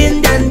see the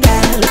Indian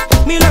girl,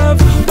 me love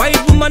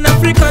white woman,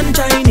 African,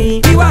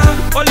 Chinese. You are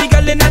only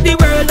girl in the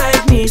world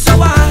like me. So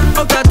out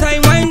of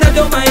time, wine that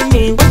don't mind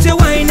me. Once you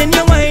whine and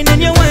you whine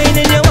and you whine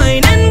and you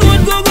whine and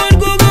good, good, good,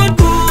 good, good,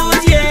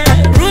 good, yeah.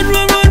 Rude,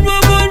 rude, rude,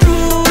 rude, rude,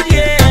 rude,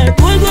 yeah.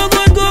 Good, good,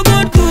 good, good,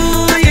 good,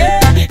 good, yeah.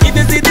 If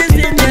you see this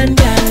Indian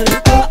girl,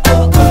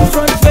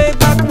 front way,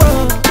 back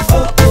walk,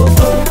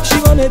 she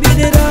wanna beat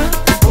it up.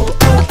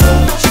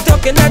 She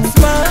talking that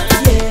smart,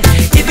 yeah.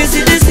 If you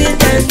see this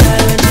Indian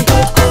girl,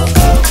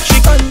 she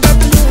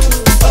conduct loose,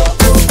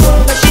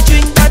 like she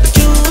drink that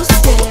juice,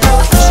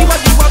 yeah. She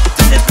want the walk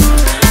to the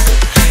bruise.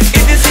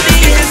 If you see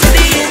the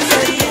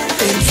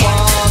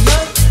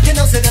Informer, you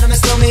know say that I'm a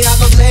stormy, I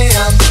go play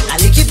I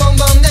like you bum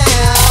bum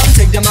down.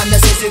 Take the man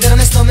that say that I'm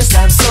a stormy,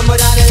 stab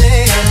somebody down the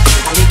lane.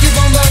 I like you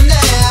bum bum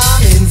down.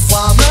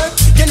 Informer,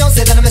 you know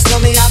say that I'm a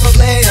stormy, I go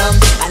play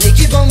I like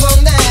you bum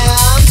bum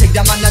down. Take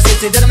the man that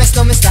say that I'm a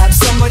stormy, stab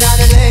somebody down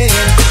the lane.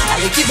 I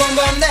like you bum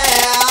bum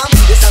down.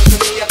 Listen to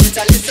me, you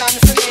better listen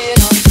for me,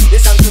 no.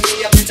 Listen to me,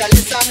 you better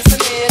listen for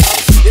me, no.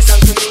 Listen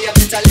to me, you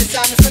better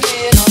listen for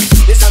me, no.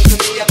 Listen to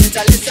me, you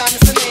better listen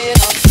for me,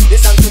 no.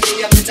 Listen to me,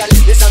 you better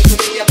listen to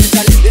me, you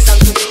better listen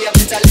to me, you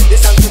better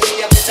listen to me,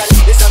 you better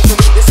listen to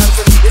me, listen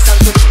to me, listen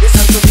to me,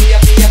 listen to me, you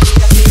better.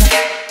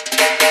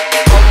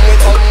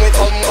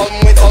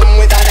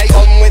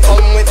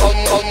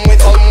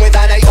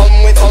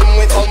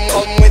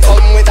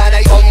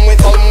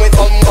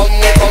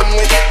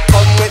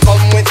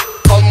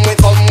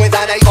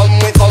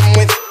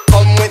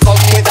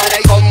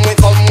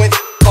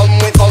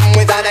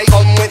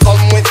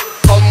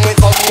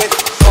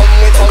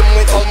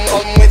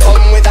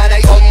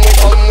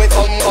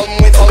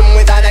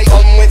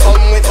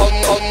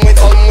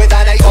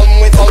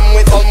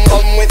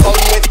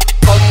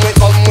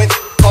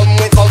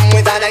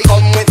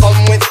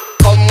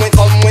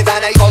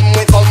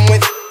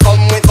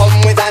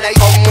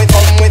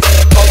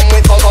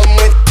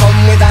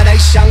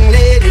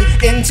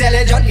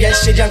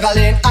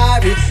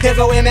 Ferrari.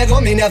 Everywhere me go,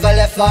 me never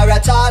left for a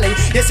tally.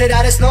 You say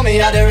that it's no me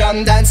at the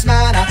rum dance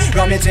man.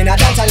 Rum it in a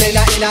dance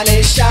in a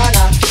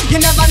nation. You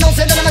never know,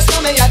 say that I'm a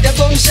snowman at the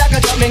boom shack.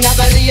 Tell me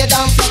never lay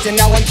down flat and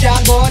now one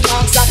can't go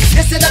dance.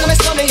 You say that I'm a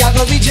snowman, I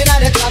go region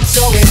at the top.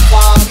 So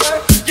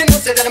informer, you know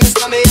say that I'm a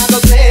snowman, I go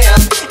play.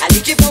 And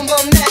you keep on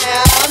boom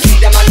down.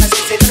 The man that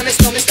say that I'm a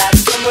snowman, start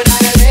somewhere down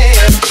the lane.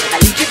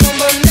 And you keep on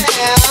boom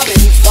down.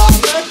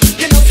 Informer,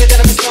 you know say that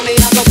I'm a snowman,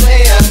 I go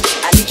play.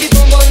 And you keep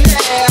on boom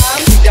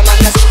down. The man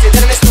that say that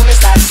I'm a snowman,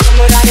 start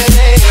somewhere down the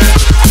lane.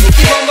 And you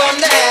keep on boom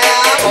down.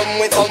 Come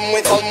with that I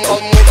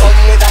come with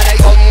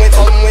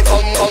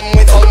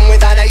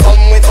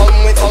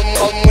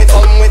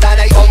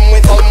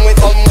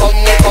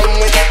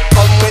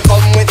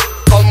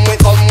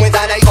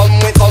that I come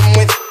with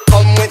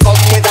that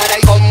I come with that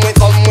I come with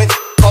that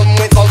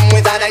I come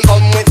with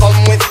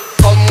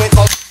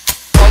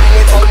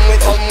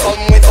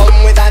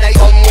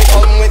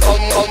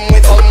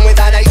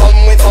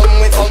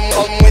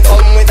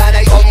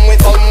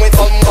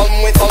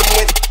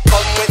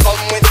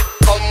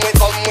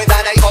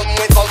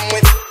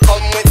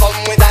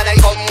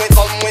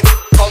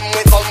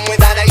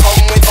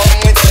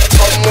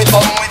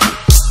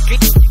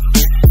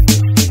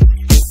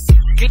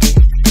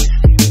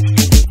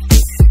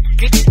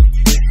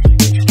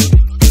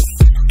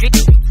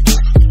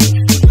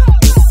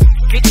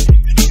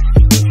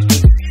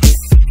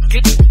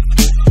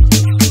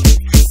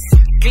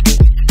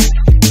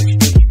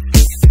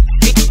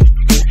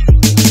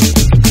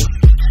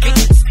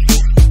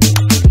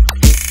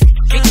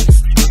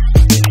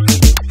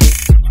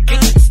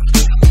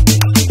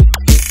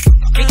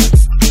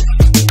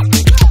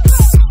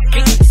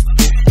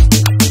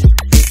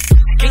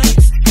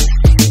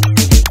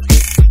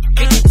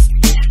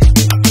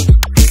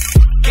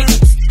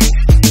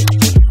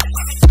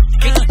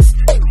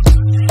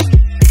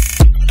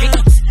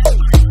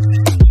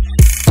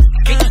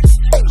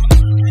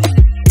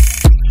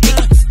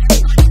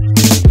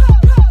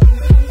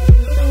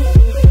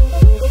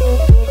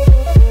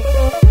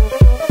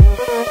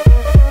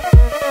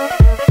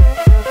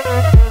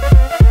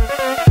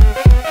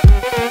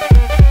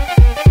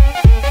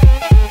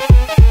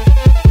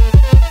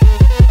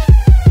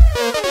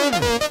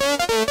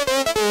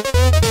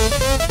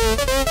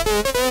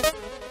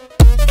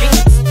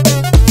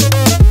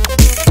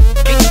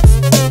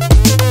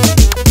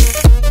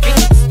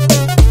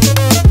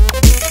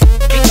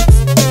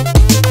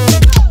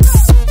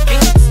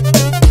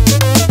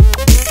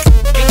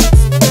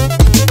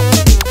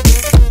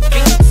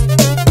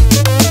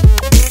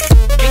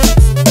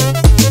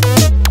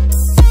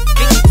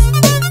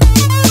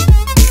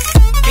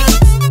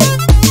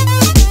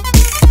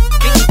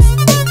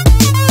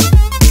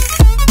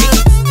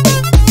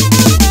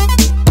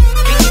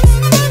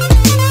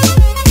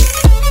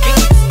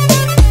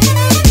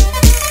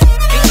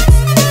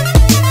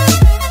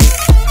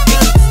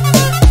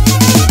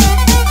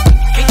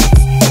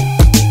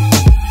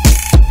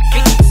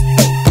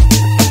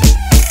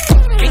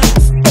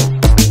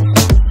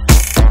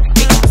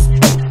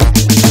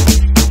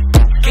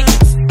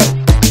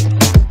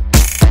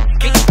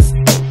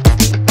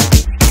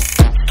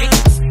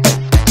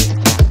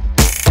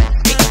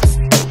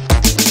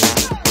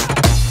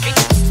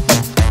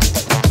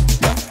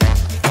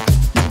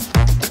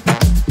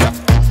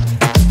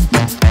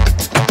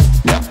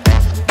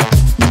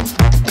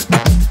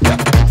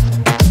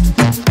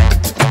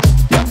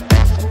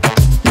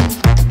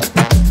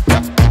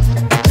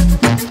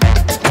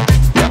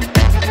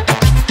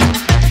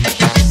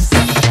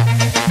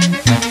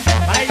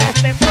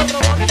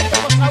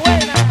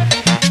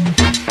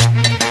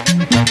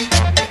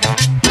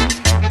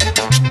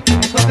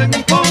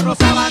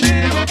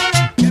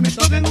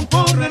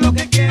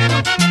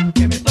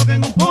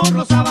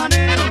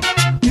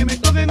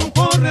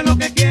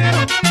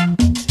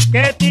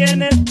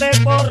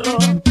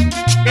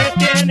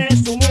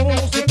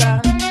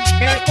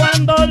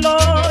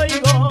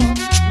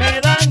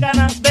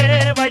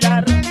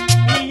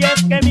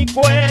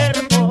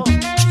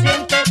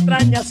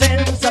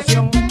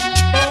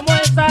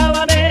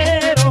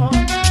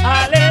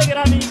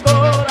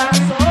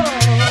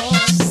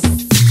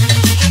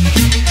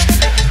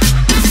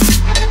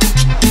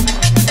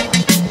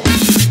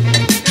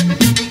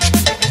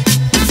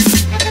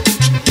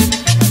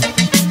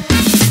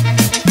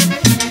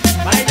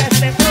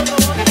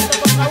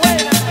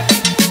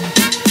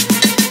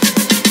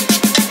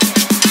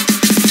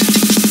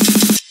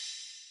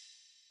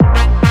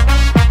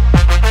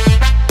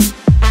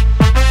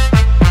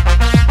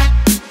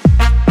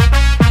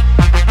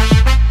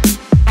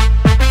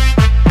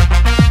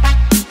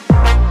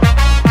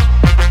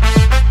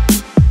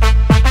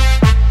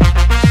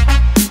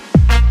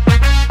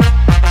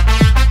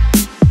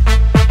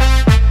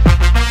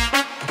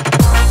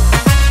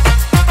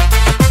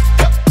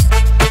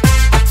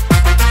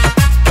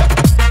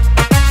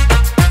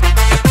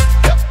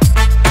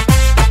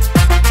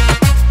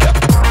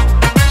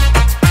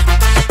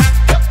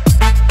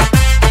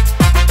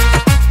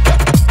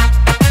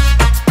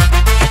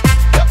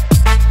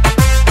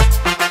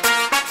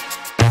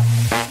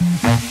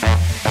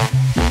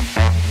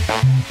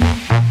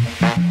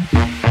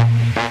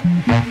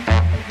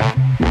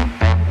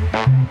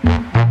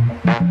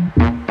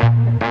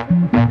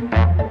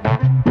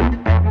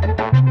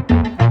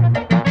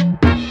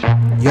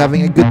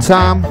having a good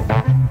time?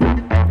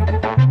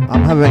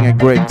 I'm having a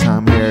great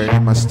time here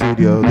in my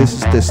studio. This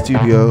is the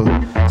studio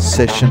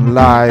session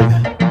live.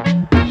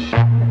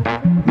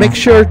 Make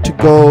sure to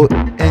go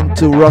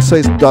into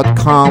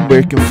Rossoism.com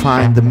where you can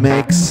find the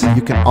mix.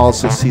 You can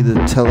also see the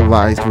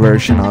televised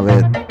version of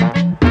it.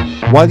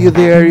 While you're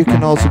there, you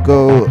can also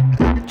go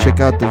check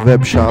out the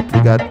web shop.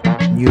 We got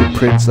new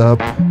prints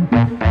up.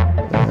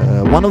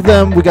 One of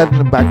them we got in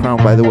the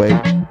background, by the way,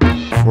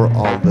 for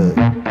all the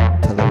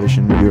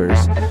television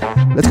viewers.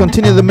 Let's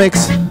continue the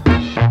mix.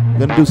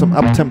 We're gonna do some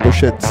up-tempo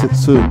shit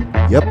soon.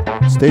 Yep,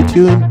 stay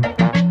tuned.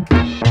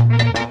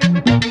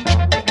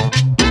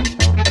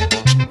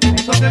 Que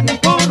me toquen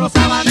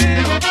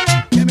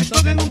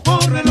un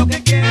porro es lo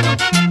que quiero.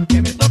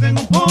 Que me toquen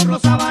un porro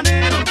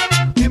sabanero.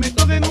 Que me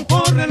toquen un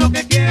porro es lo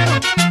que quiero.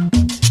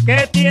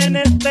 Que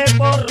tiene este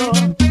porro,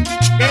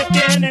 que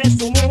tiene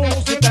su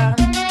música,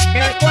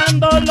 que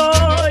cuando lo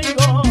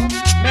oigo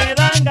me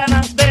dan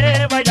ganas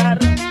de bailar.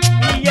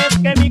 Y es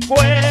que mi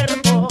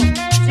cuerpo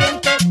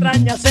siente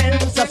extraña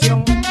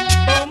sensación,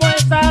 como el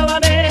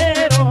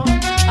sabanero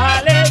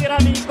alegra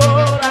mi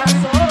corazón.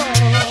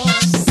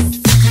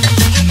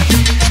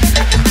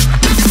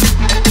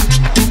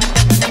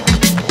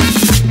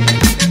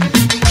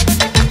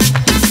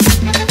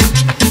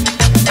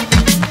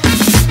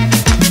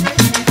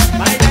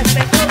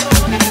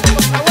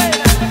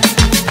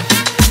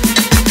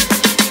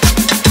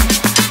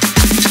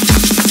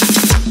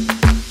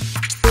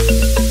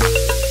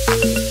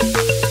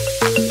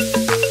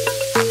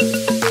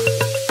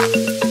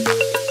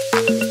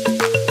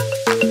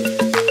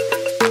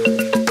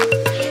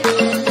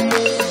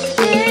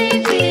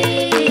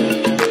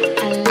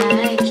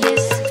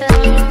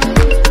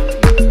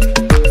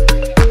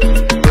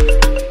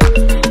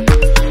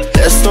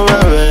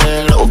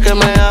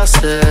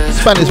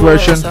 Spanish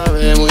version.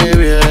 Sabe muy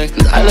bien,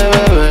 dale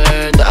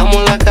bebé, estamos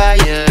en la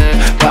calle,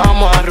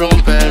 vamos a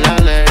romper la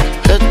ley.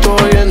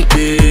 Estoy en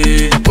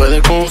ti,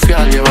 puedes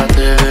confiar,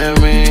 llévate de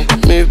mí,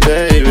 mi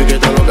baby que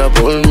está loca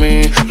por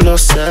mí, lo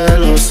sé,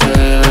 lo sé.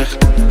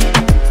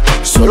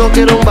 Solo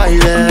quiero un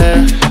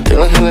baile, que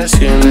la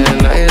Genesis en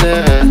el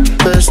aire.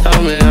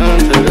 Bésame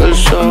antes del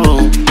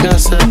show, me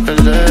hace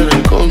perder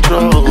el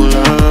control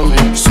a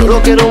mí. Solo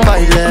quiero un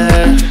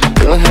baile,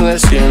 que la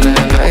Genesis en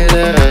el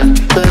aire.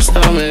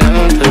 Bésame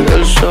antes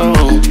del show,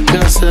 me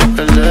hace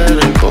perder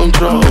el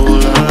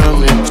control a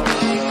mí.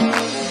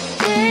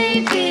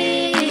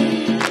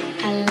 Baby,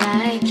 I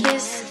like your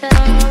stuff.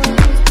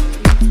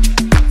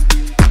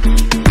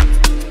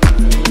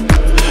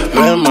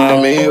 Ven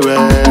mami,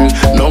 ven,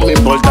 no me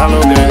importa lo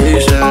que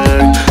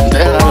dicen.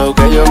 Deja lo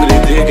que yo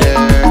critique,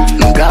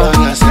 nunca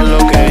van a hacer lo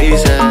que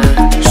hice.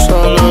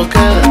 Solo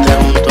quédate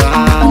junto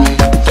a mí.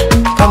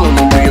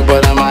 Vámonos tú y yo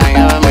para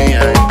Miami,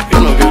 ay. Yo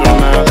no quiero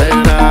nada de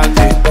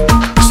gratis.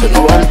 Se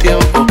nos va el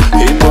tiempo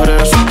y por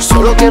eso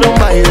solo quiero un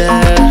baile.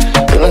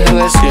 Que la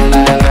Genesis en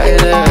el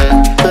aire.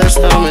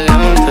 Bésame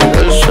antes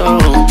del show,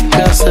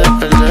 me hace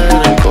perder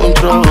el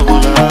control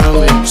a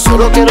mí.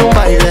 Solo quiero un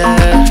baile.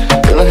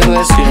 Que la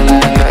Genesis en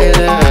el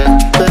aire.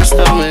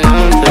 Bésame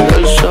antes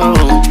del show,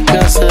 me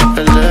hace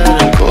perder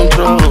el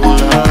control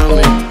a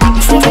mí.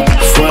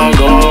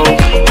 Fuego,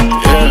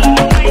 yeah.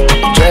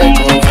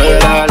 Jacob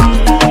Federal,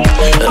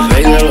 el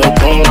rey de los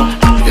polos,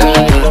 yeah,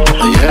 yeah,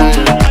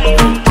 yeah.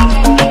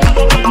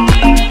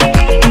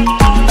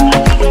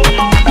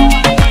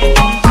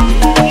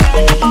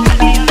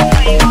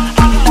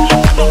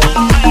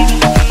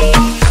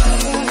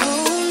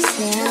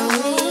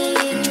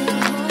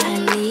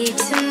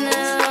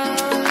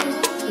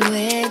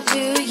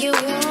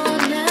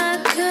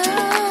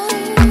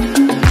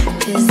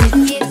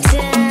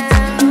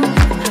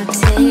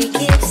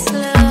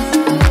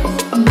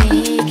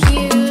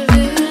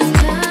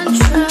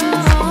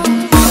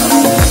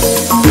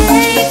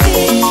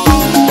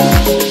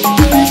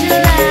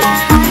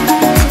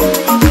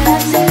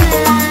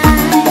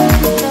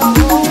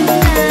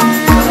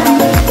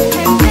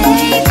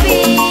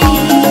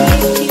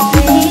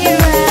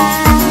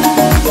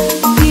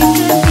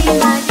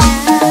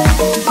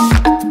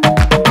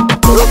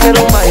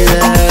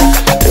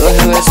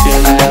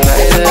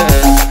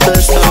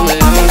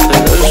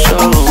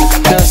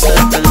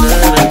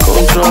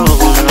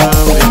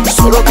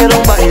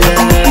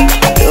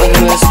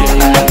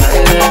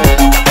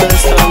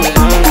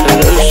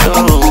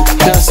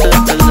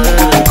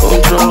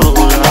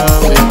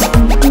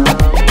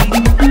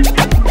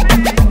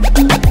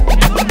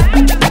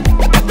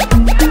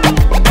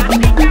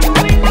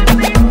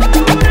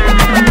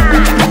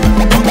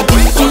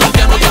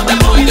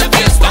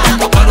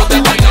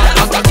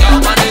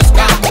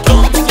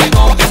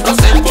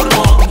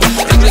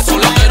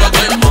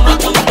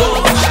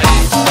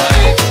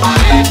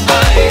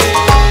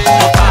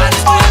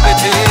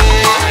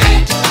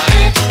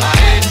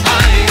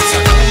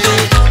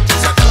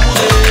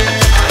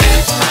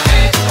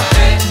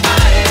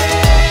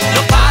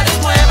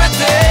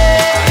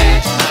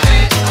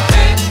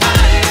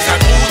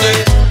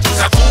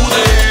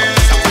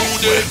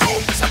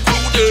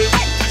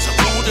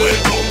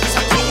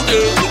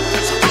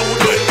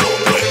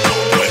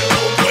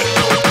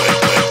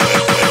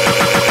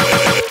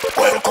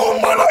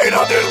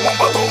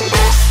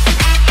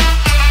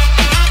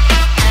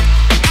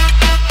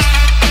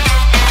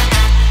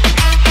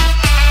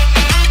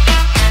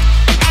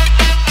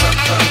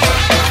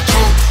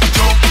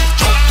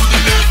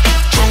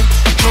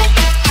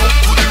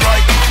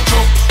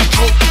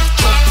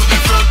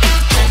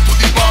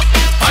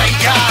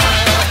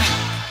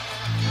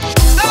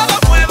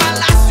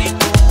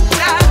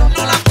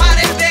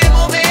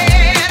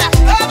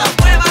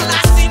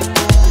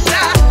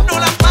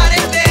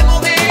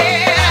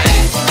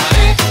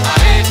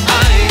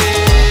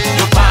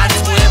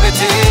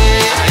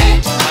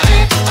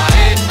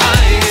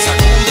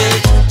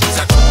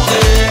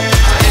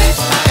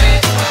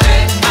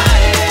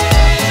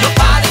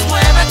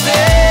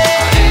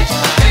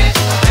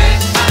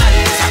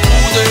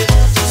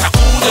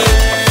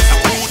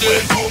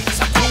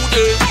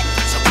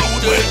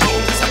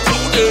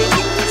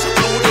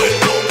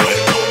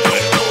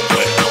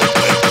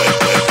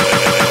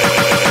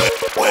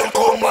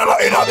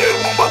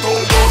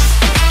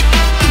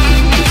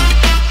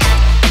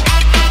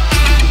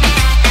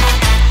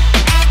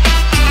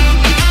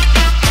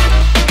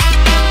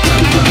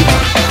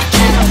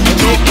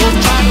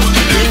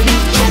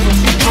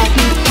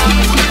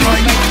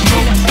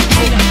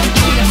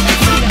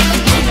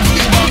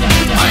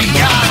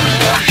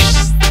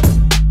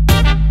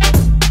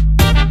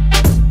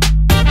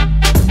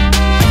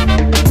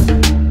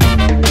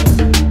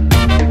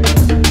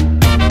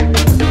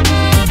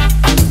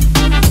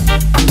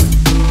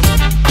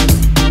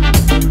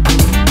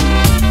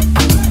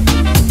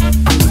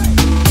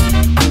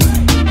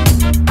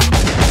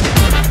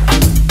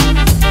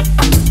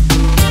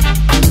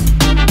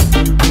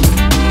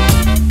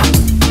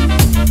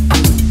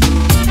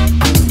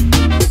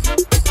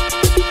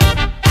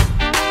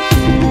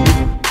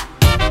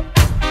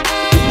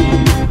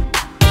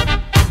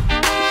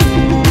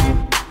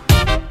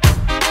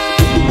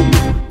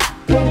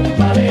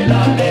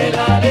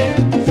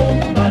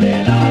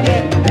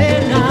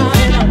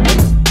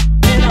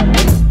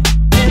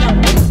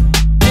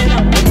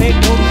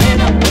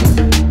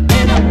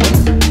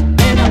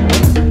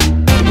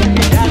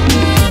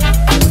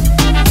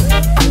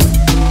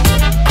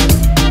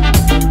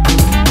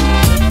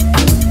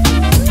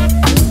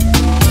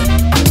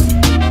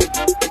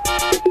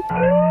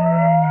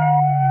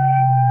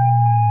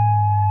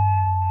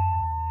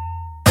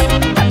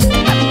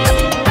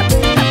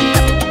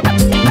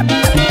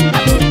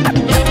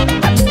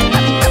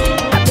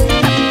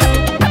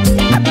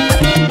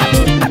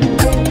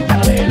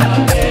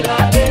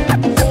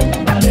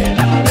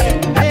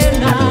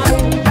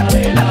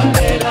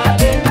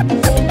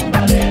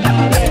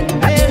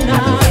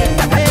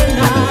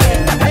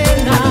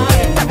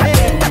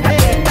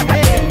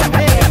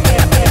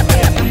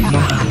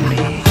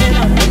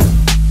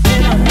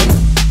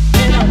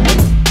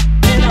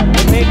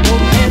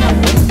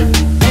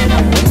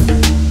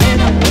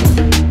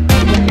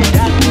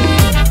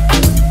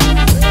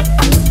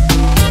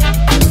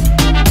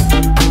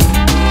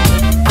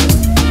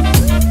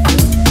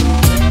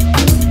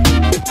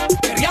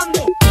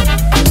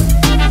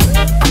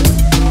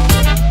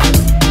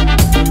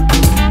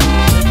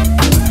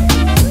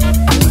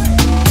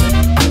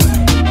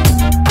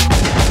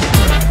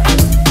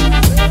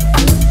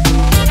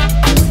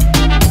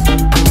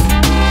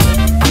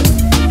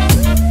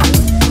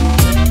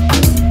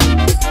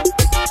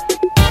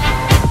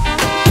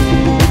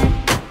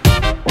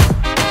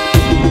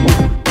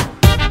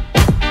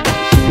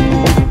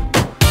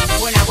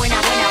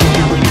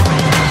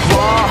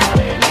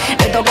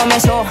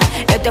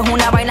 Esto es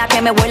una vaina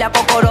que me huele a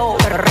cocoró.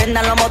 Pero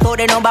rendan los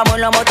motores, nos vamos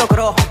en los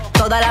motocross.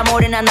 Todas las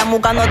morenas andan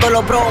buscando todos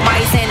los pros.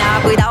 Maicena,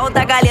 cuidado,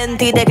 está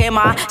caliente y te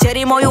quema.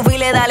 Cherry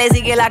Moyufile, dale,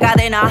 sigue la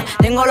cadena.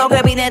 Tengo lo que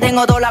piden,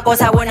 tengo todas las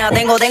cosas buenas.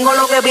 Tengo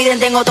lo que piden,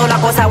 tengo todas las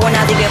cosas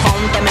buenas. Así que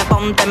pónteme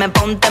en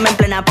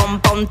plena.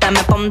 Pónteme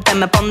en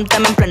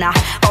plena.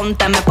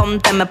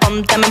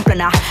 Pónteme en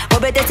plena.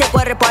 Muévete ese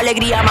cuerpo,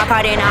 alegría,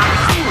 Macarena.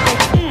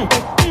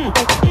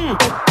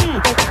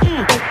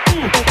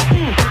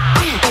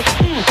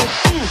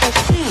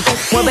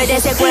 Muévete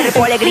ese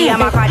cuerpo, alegría,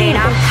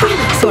 Macarena.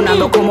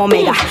 Sonando como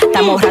mega,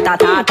 estamos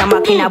ratata, esta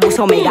máquina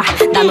buzo mega.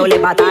 Dándole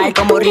patada,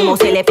 como ritmo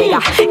se le pega.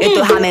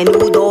 Esto es a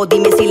menudo,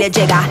 dime si le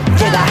llega.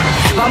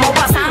 Vamos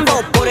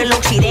pasando por el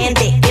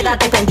occidente.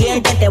 Quédate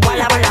pendiente, te voy a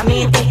lavar la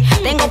mente.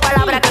 Tengo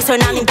palabras que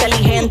suenan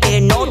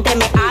inteligentes. No te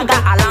me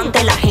haga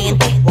alante la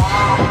gente.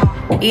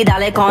 Y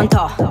dale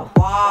conto.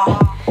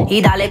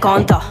 Y dale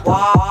conto.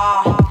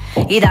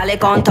 Y dale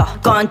conto.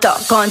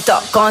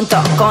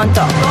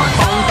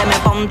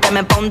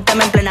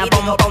 Pónteme en plena.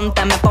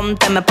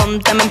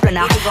 Pónteme en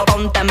plena.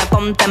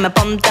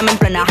 Pónteme en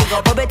plena.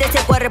 Muévete ese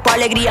cuerpo,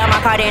 alegría,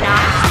 Macarena.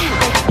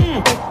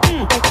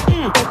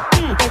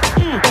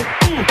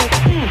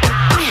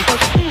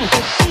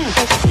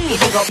 Y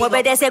digo,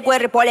 muévete ese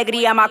cuerpo,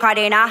 alegría,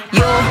 Macarena.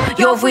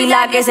 Yo fui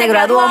la que se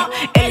graduó.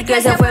 El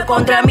que se fue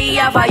contra mí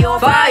ya falló.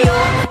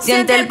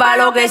 Siente el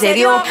palo que se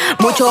dio.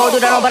 Mucho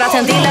duraron para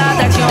sentir la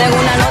atracción. Tengo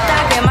una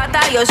nota que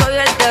mata, yo soy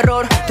el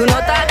terror. Tu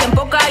nota que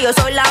empoca, yo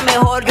soy la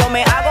mejor. Yo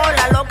me hago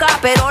la loca loca,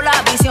 pero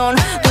la visión.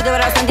 Tú de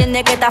verdad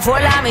entiendes que esta fue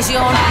la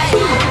misión.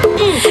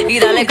 Y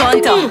dale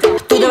conto.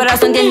 Tú de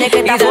verdad entiendes que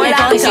esta fue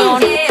la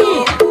misión.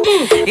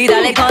 Y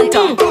dale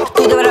conto.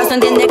 Tú de verdad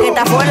entiendes que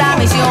esta fue la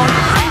misión.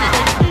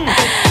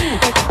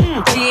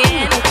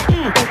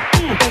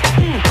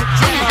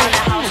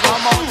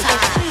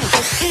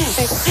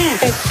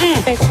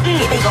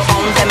 Y digo,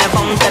 pónteme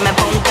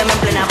en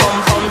plena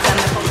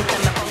pónteme.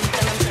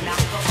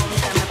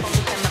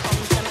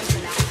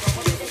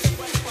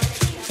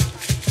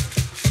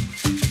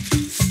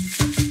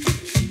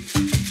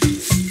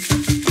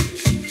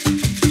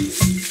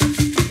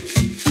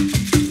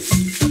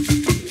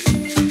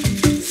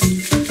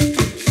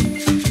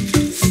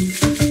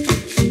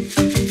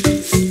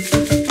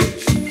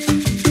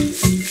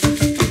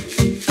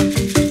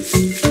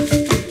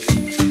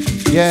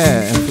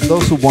 Yeah, and for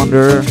those who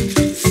wonder,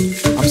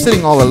 I'm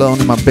sitting all alone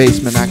in my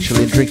basement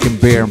actually, drinking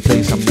beer and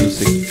playing some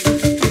music.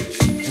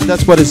 And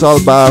that's what it's all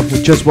about.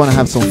 We just want to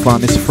have some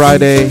fun. It's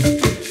Friday,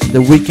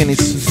 the weekend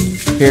is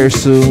here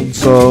soon,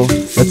 so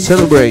let's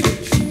celebrate.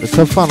 Let's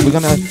have fun. We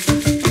got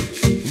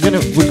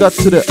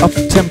to the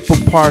up-tempo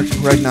part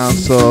right now,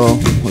 so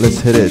let's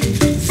hit it.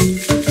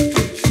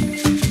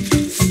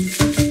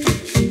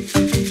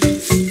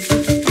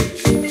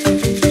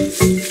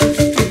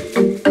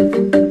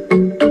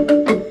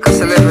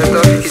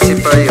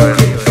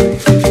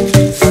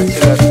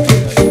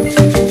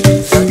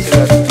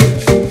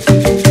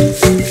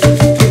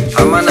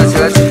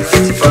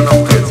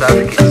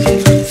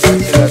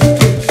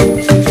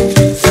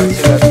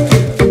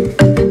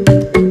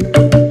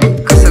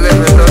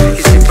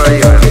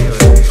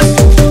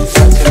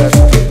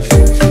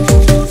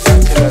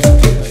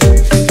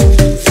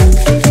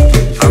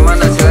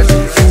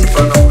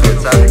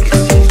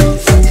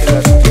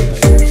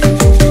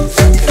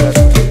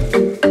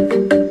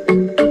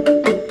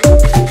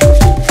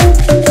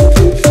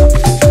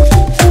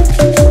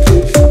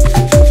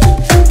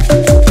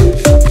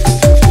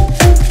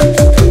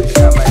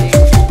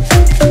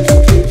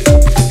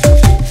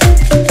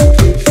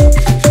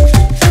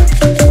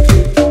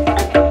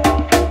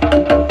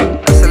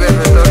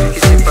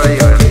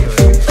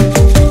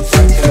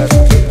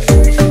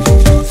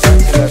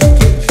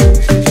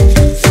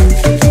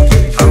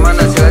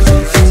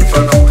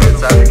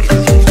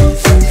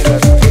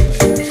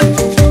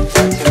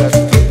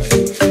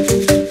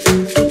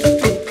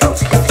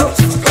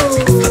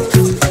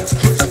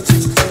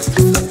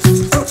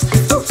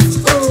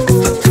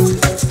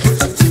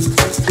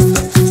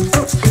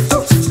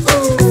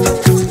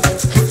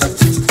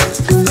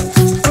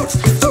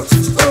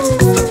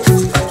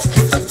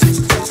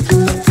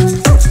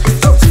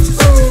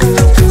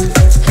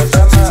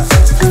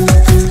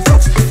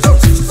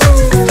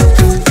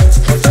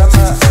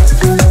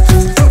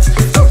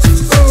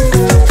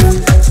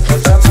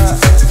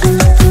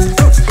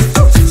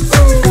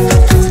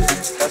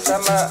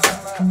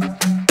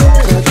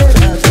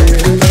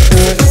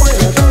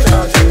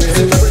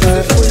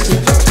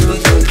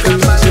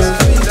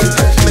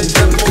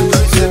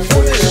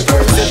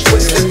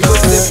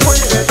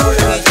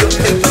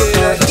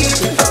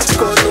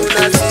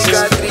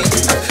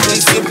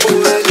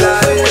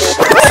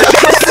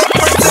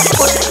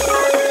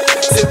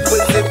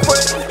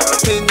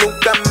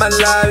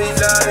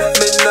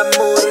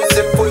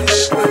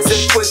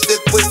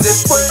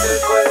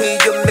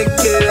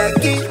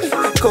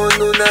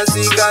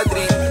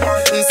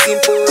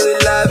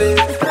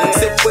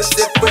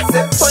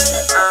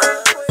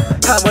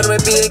 Amor me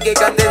pide que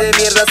cante de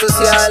mierda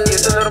social y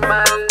eso es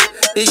normal.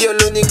 Y yo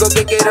lo único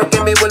que quiero que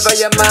me vuelva a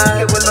llamar,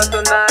 que vuelva a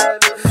sonar.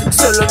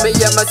 Solo me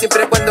llama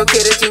siempre cuando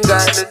quiere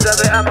chingar, me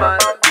sabe amar.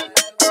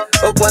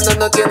 O cuando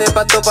no tiene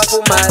pato pa'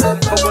 fumar, un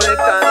poco de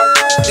can.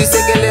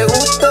 Dice que le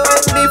gusto,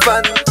 es mi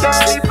fan,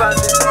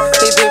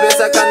 y vive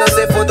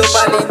sacándose fotos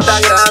para el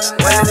Instagram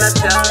o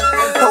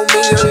Snapchat, a un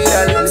video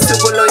viral. Su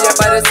culo ya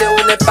parece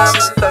un spam.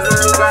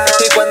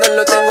 Y cuando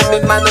lo tengo en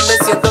mis manos me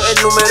siento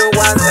el número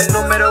one.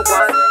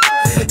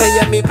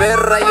 Ella es mi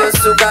perra y yo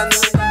su can.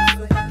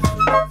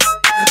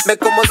 Me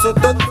como su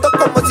tonto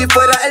como si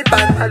fuera el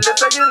pan. Al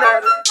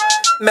desayunar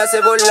me hace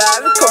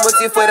volar como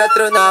si fuera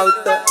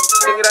astronauta.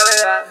 Sin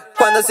gravedad,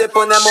 cuando se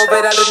pone a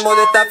mover al ritmo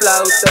de esta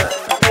flauta.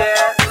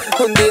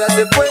 Un día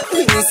se fue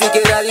y ni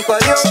siquiera dijo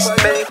adiós.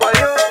 Me dijo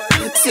adiós,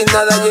 sin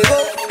nada llegó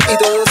y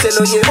todo se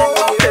lo llevó.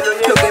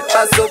 Lo que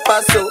pasó,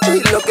 pasó,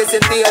 y lo que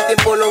sentía el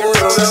tiempo lo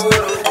borró.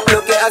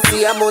 Lo que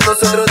hacíamos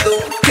nosotros dos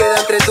queda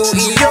entre tú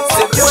y yo.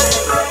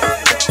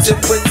 Se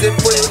fue,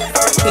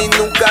 y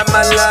nunca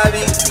más la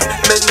vi.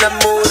 Me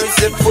enamoro y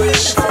se fue.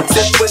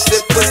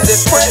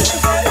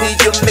 Y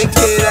yo me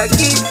quedé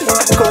aquí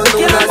con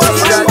una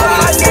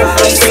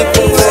cicatriz y sin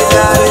poder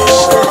ver.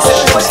 Se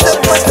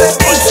fue.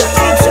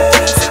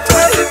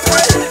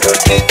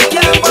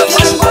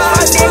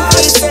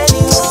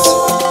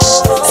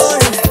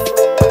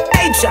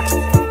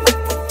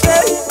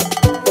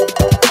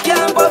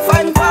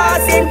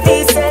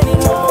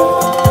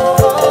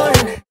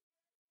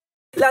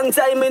 Long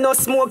time me no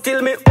smoke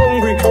till me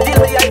hungry. Till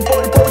me I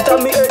pump out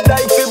of me head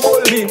like a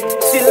bully.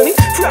 Still me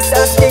fresh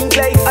and stink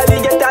like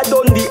alligator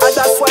Dundee. And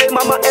that's why why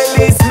Mama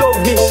Ellis love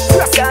me.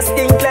 Rasta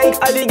stink like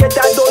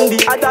alligator Dundee,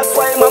 and that's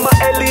why Mama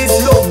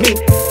Ellis love me.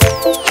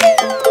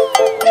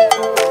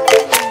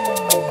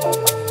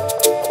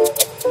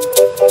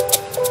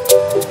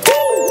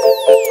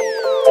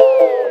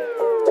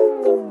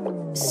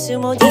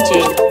 Sumo DJ.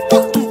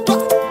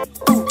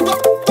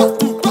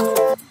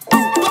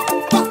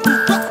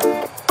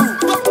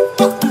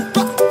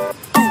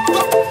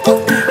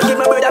 Give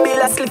my brother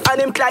Bill a slip on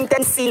him clank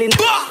and ceiling.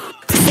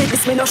 Say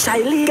this me no shy,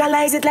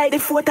 legalize it like the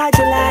 4th of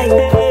July.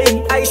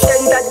 Hey, I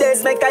shed that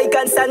days make I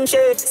can stand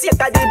shade. See a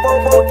the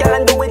bobo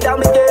can't do it on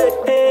me dead.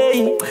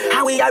 Hey,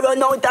 how we are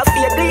run out of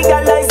faith,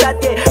 legalize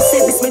that day.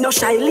 Say this me no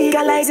shy,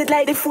 legalize it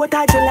like the 4th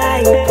of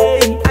July.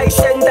 Hey, I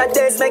shed that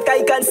days make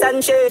I can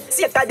stand shade.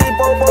 See a the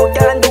bobo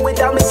can't do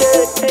it on me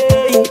dead.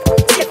 Hey,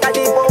 see a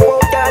the bobo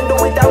can't do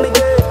it on me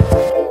dead.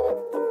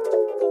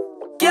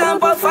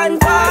 Can't puff and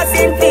pass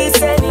in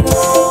peace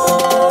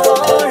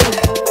anymore.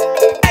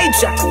 Hey,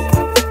 Jack.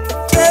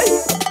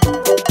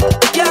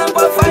 Can't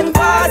puff and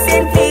pass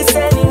in peace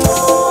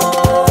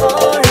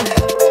anymore.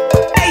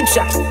 Hey,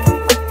 Jack.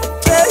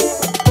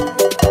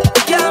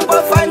 Can't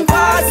puff and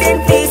pass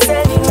in peace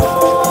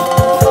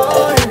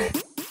anymore.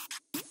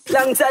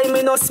 Long time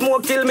me no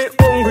smoke till me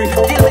hungry.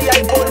 Till me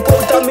I put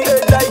out on me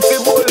head like a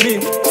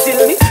bowling.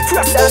 Till me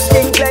frost and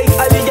stink like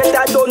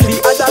alligator Dundee,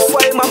 and that's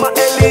why Mama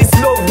Ellis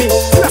love me.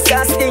 Frost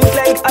and stink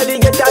like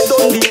alligator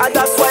Dundee, and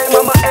that's why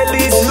Mama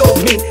Ellis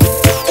love me.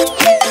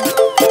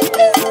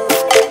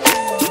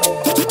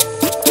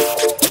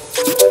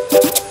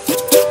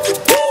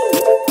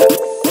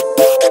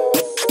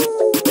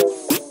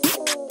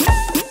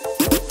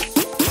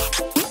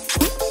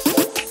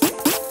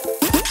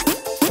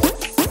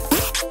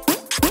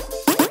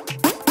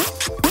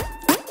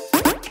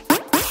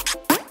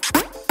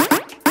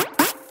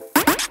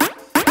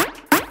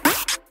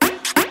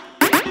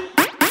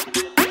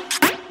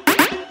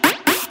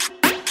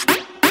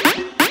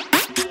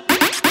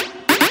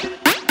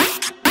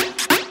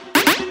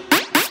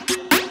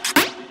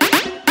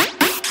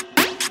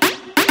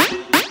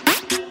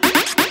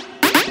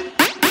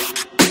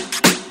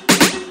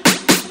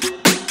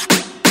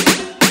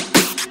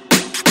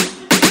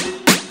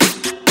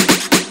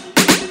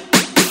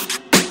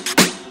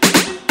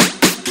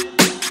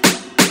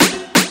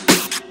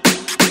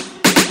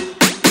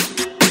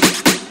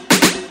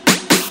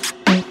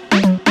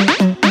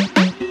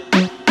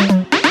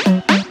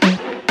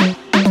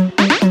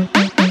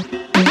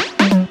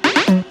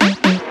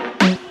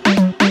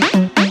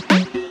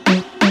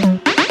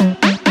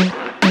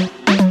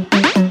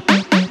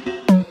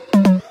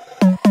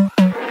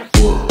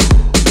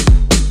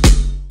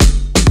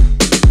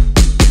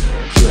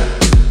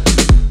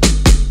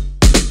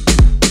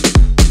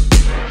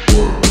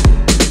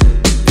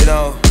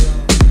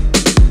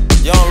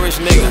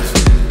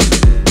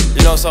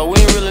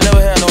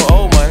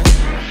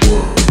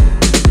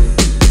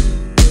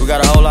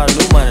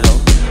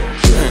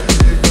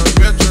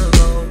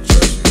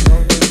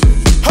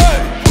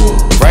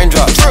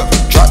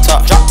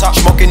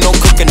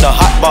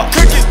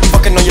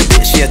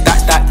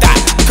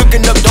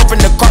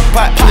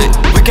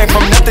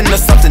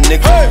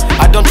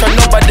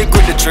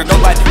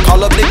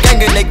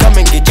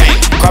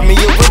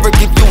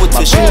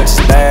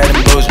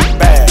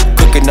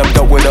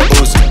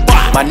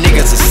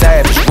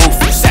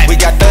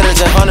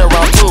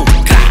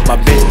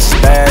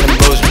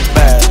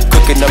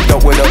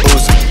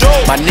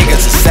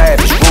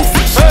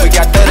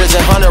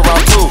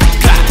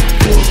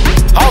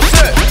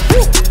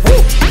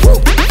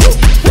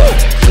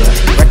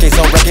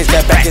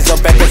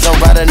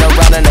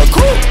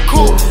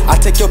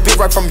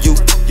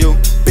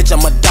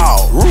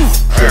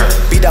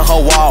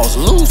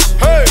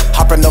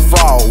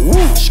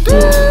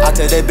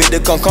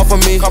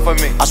 Come for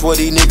me. I swear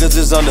these niggas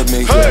is under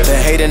me. Hey. The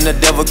hate and the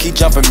devil keep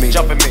jumping me.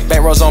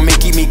 Bank rolls on me,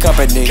 keep me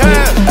company.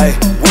 Hey,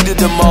 we did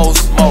the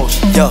most.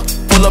 Yeah,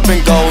 pull up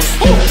and goes.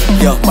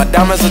 Yeah, my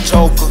diamonds a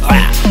choker.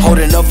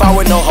 Holding up, I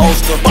with no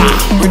holster.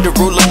 With the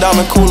ruler,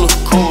 diamond cooler.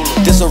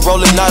 This a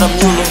roller, not a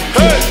mule.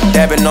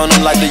 Dabbing on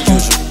them like the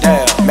usual.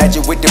 Damn,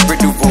 magic with the brick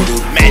do voodoo.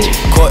 Magic.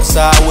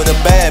 Courtside with a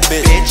bad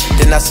bitch.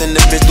 Then I send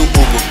the bitch through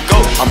Uber. Go.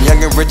 I'm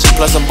young and rich and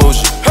plus I'm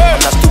bougie. I'm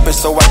not stupid,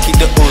 so I keep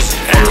the Uzi.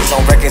 Records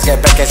on records,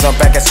 got backers on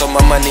backers, so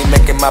my money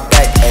making my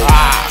back ache.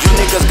 You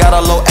niggas got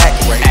a low act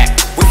rate.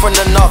 We from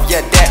the north,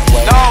 yeah, that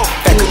way.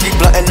 That cookie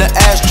blunt in the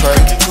ashtray.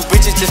 Two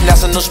bitches just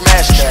national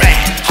smash that.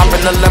 Hop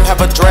in the limb,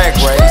 have a drag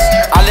race.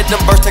 I let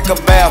them birds take a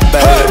bath,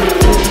 baby.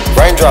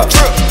 Raindrop,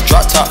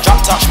 drop top,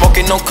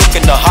 smoking, no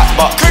cooking, the hot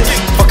pot.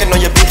 Fucking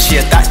on your bitch,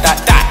 yeah, that.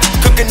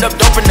 Cooking up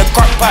dope in the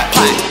crock pot.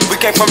 We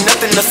came from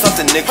nothing to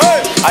something, nigga.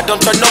 I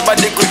don't turn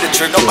nobody, grip the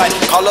trigger. Nobody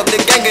call up the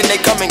gang and they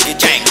come and get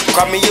jank.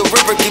 Cry me a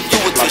river, give you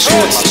a tissue.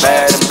 I'm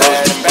bad.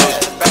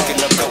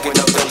 Cooking up.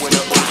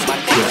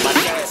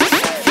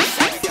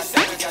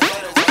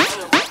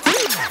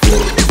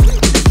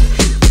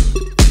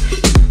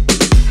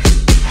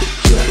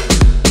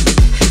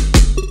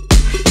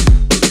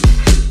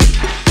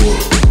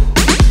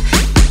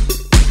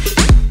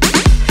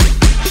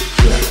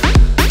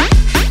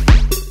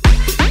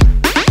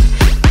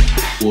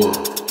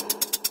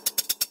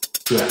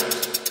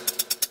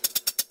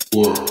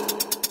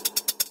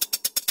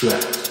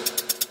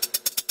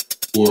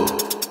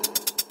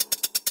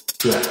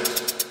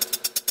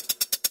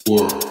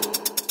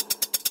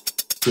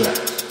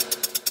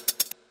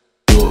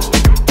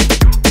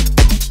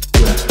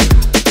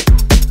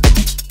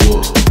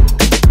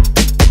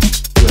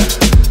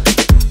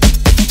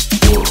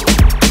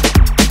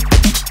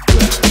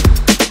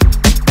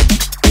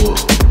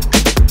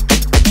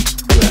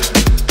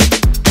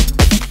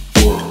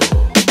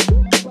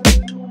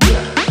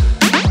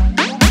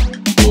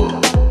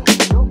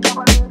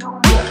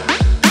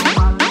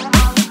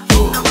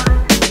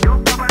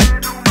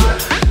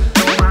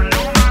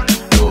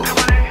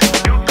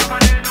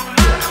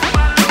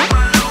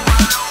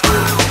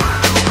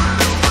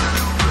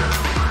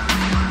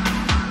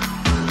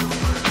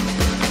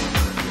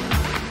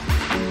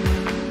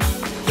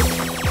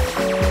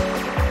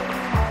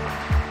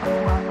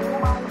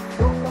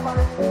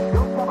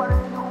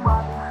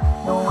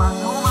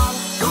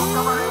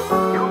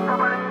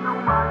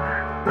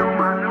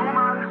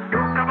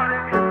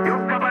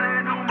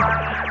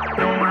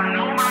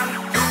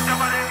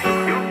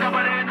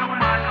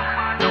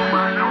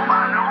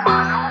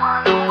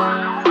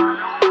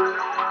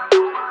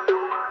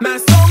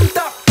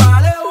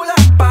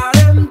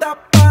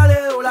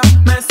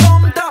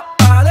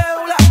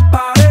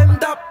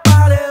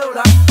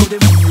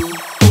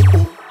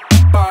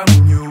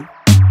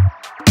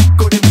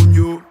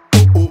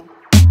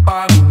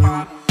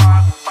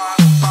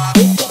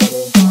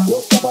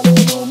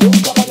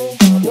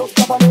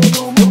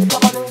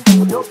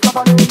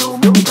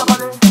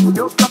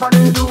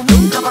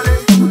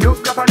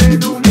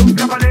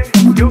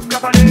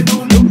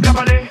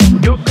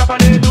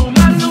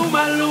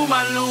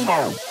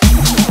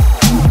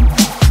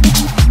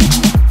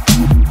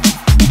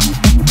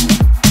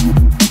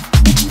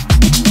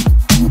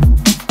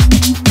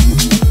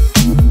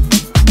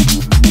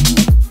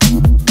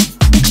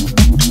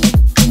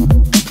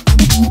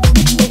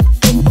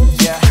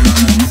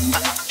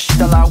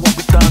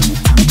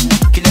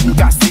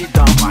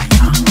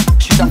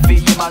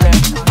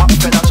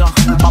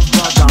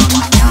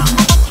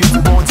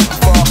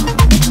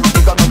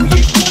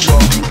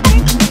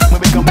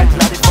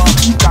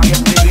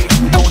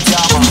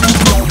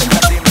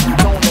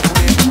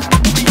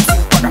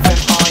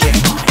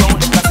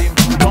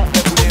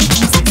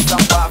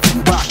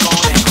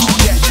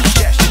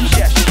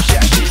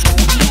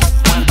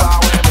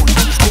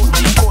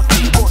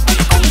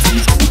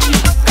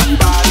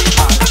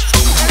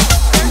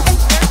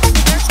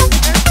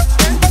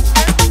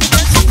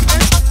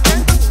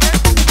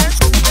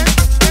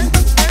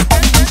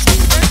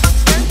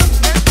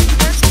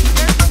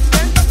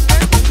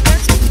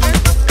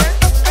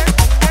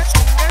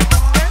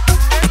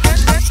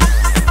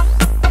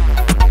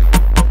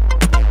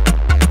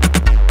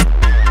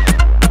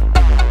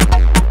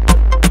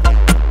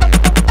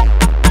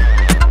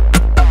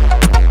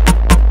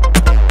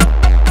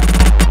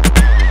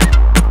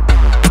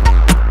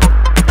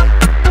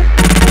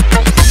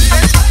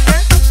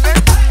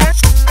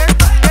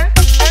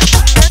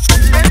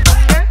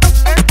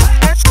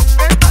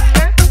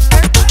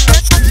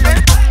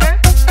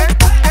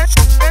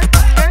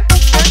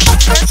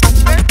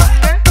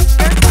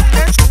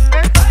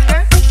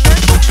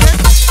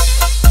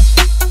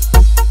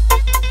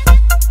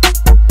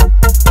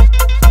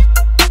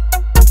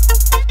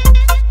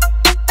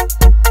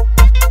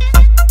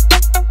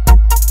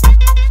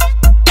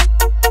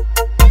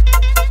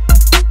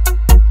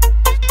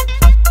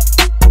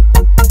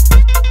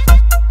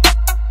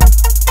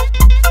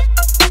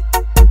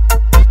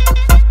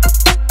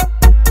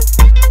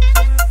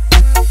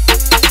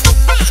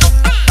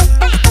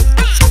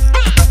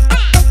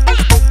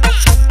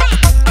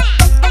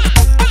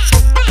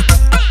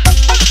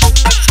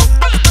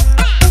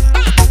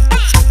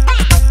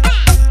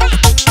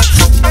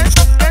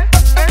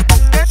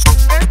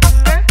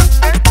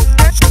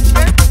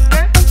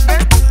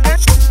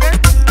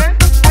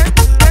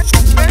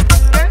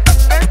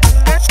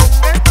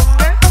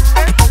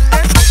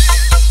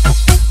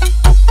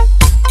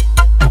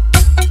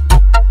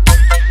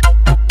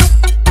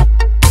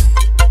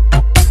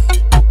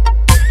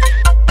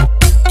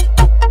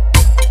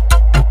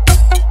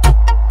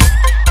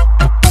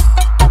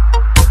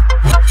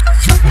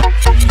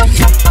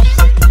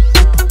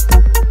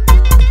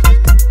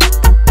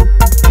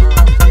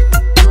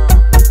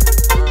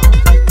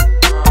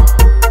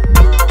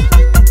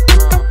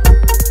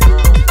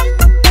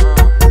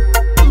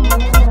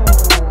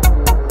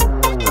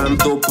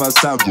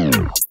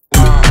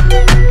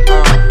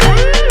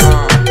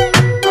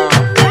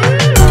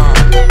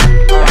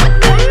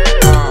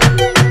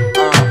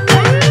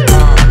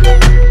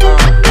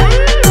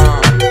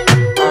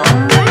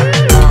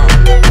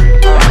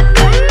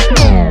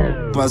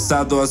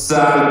 Pasado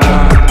asado.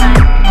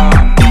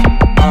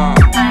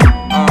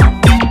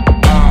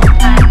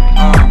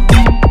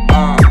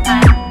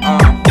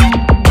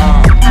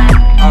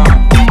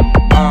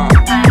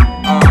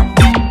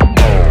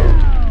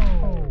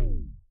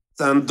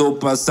 Tanto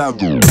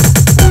pasado.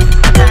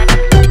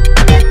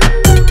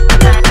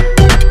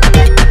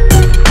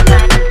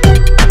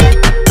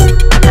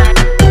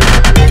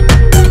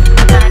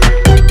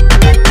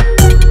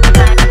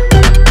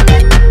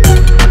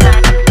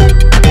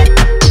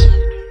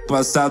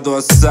 pasado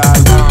a sal.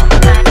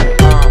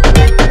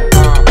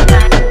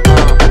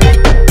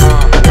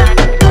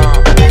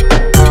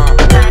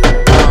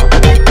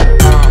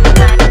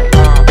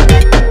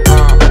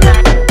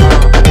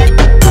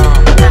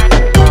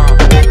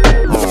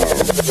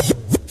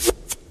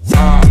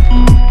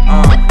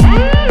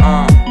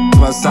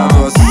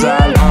 Pasado a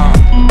sal.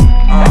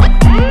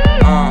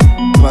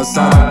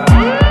 Pasado.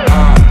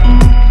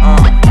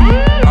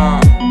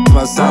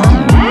 Pasado.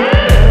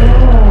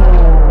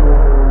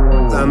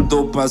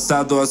 Tanto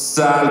pasado a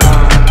sal.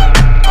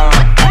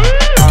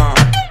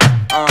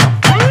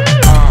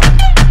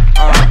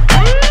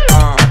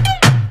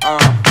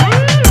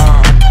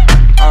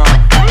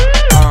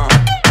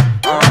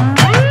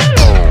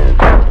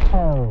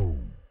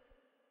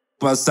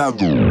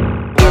 Pasado.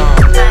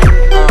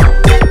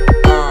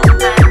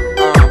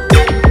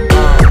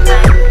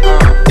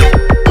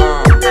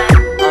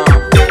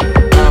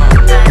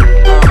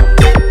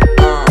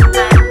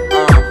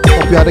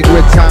 You had a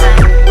great time.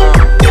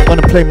 I'm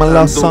gonna play my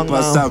last song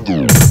now.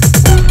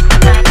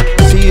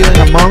 See you in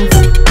a month.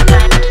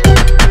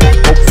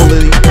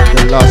 Hopefully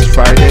the last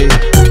Friday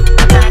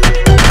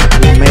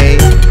in May.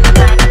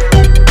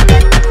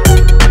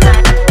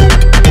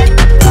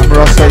 I'm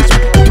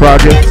Rossoism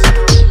Project.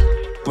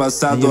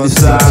 And you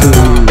listen to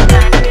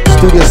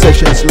Studio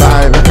Sessions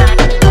Live.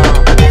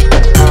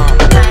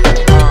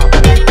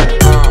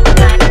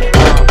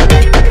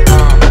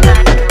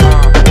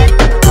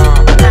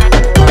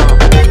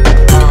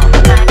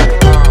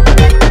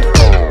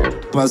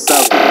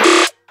 Pasado.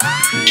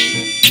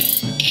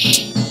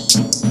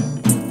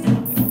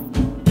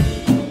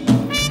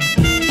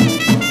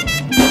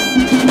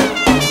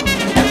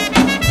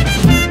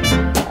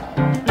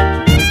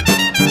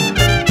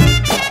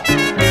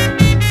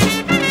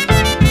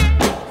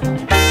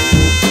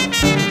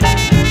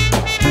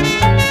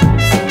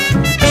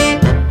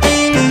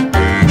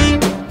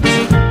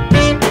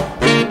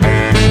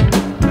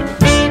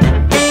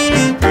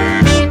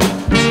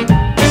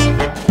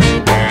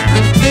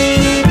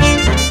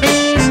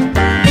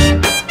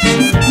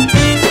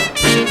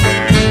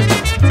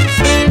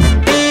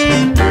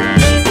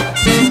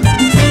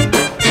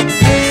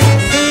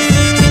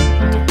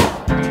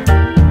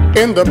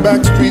 In the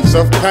back streets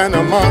of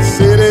Panama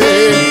City,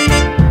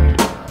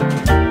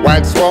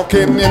 whites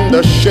walking in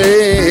the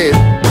shade,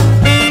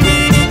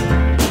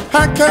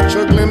 I catch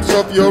a glimpse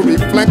of your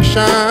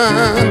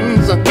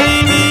reflections,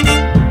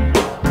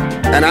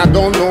 and I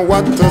don't know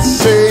what to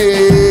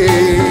say.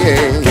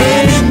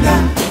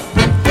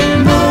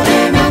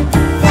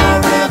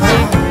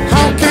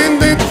 How can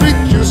they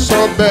treat you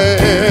so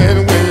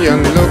bad when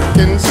you're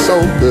looking so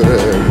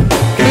good?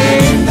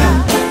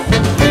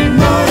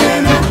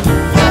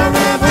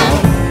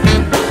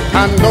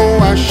 I know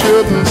I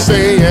shouldn't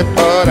say it,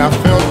 but I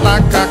felt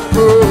like I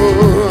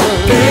could.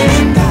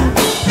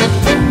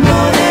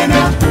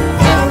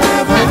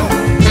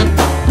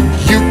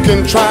 You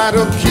can try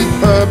to keep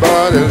her,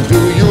 but it'll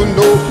do you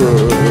no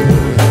good.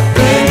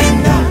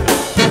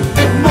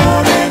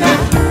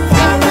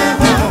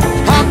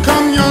 How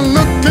come you're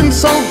looking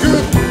so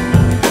good,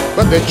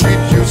 but they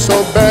treat you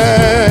so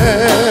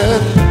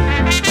bad?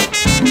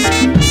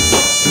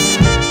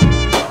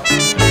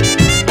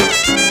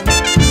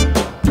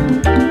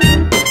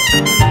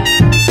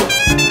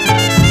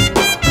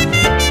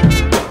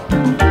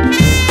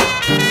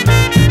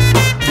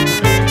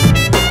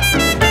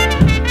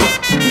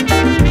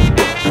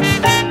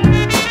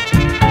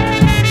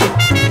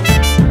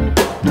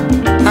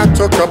 I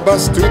took a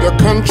bus to the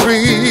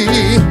country,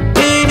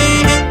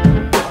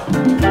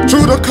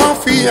 to the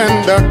coffee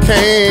and the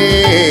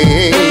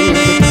cane.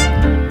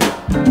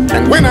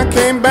 And when I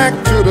came back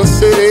to the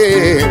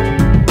city,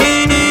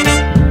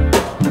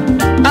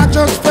 I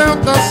just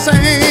felt the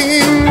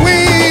same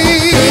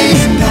way.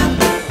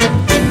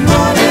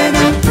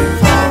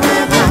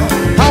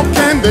 How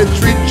can they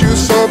treat you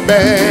so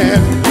bad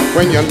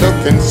when you're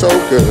looking so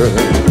good?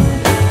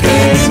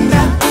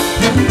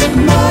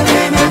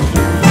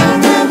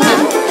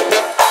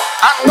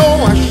 I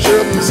know I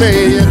shouldn't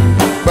say it,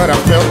 but I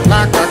felt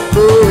like I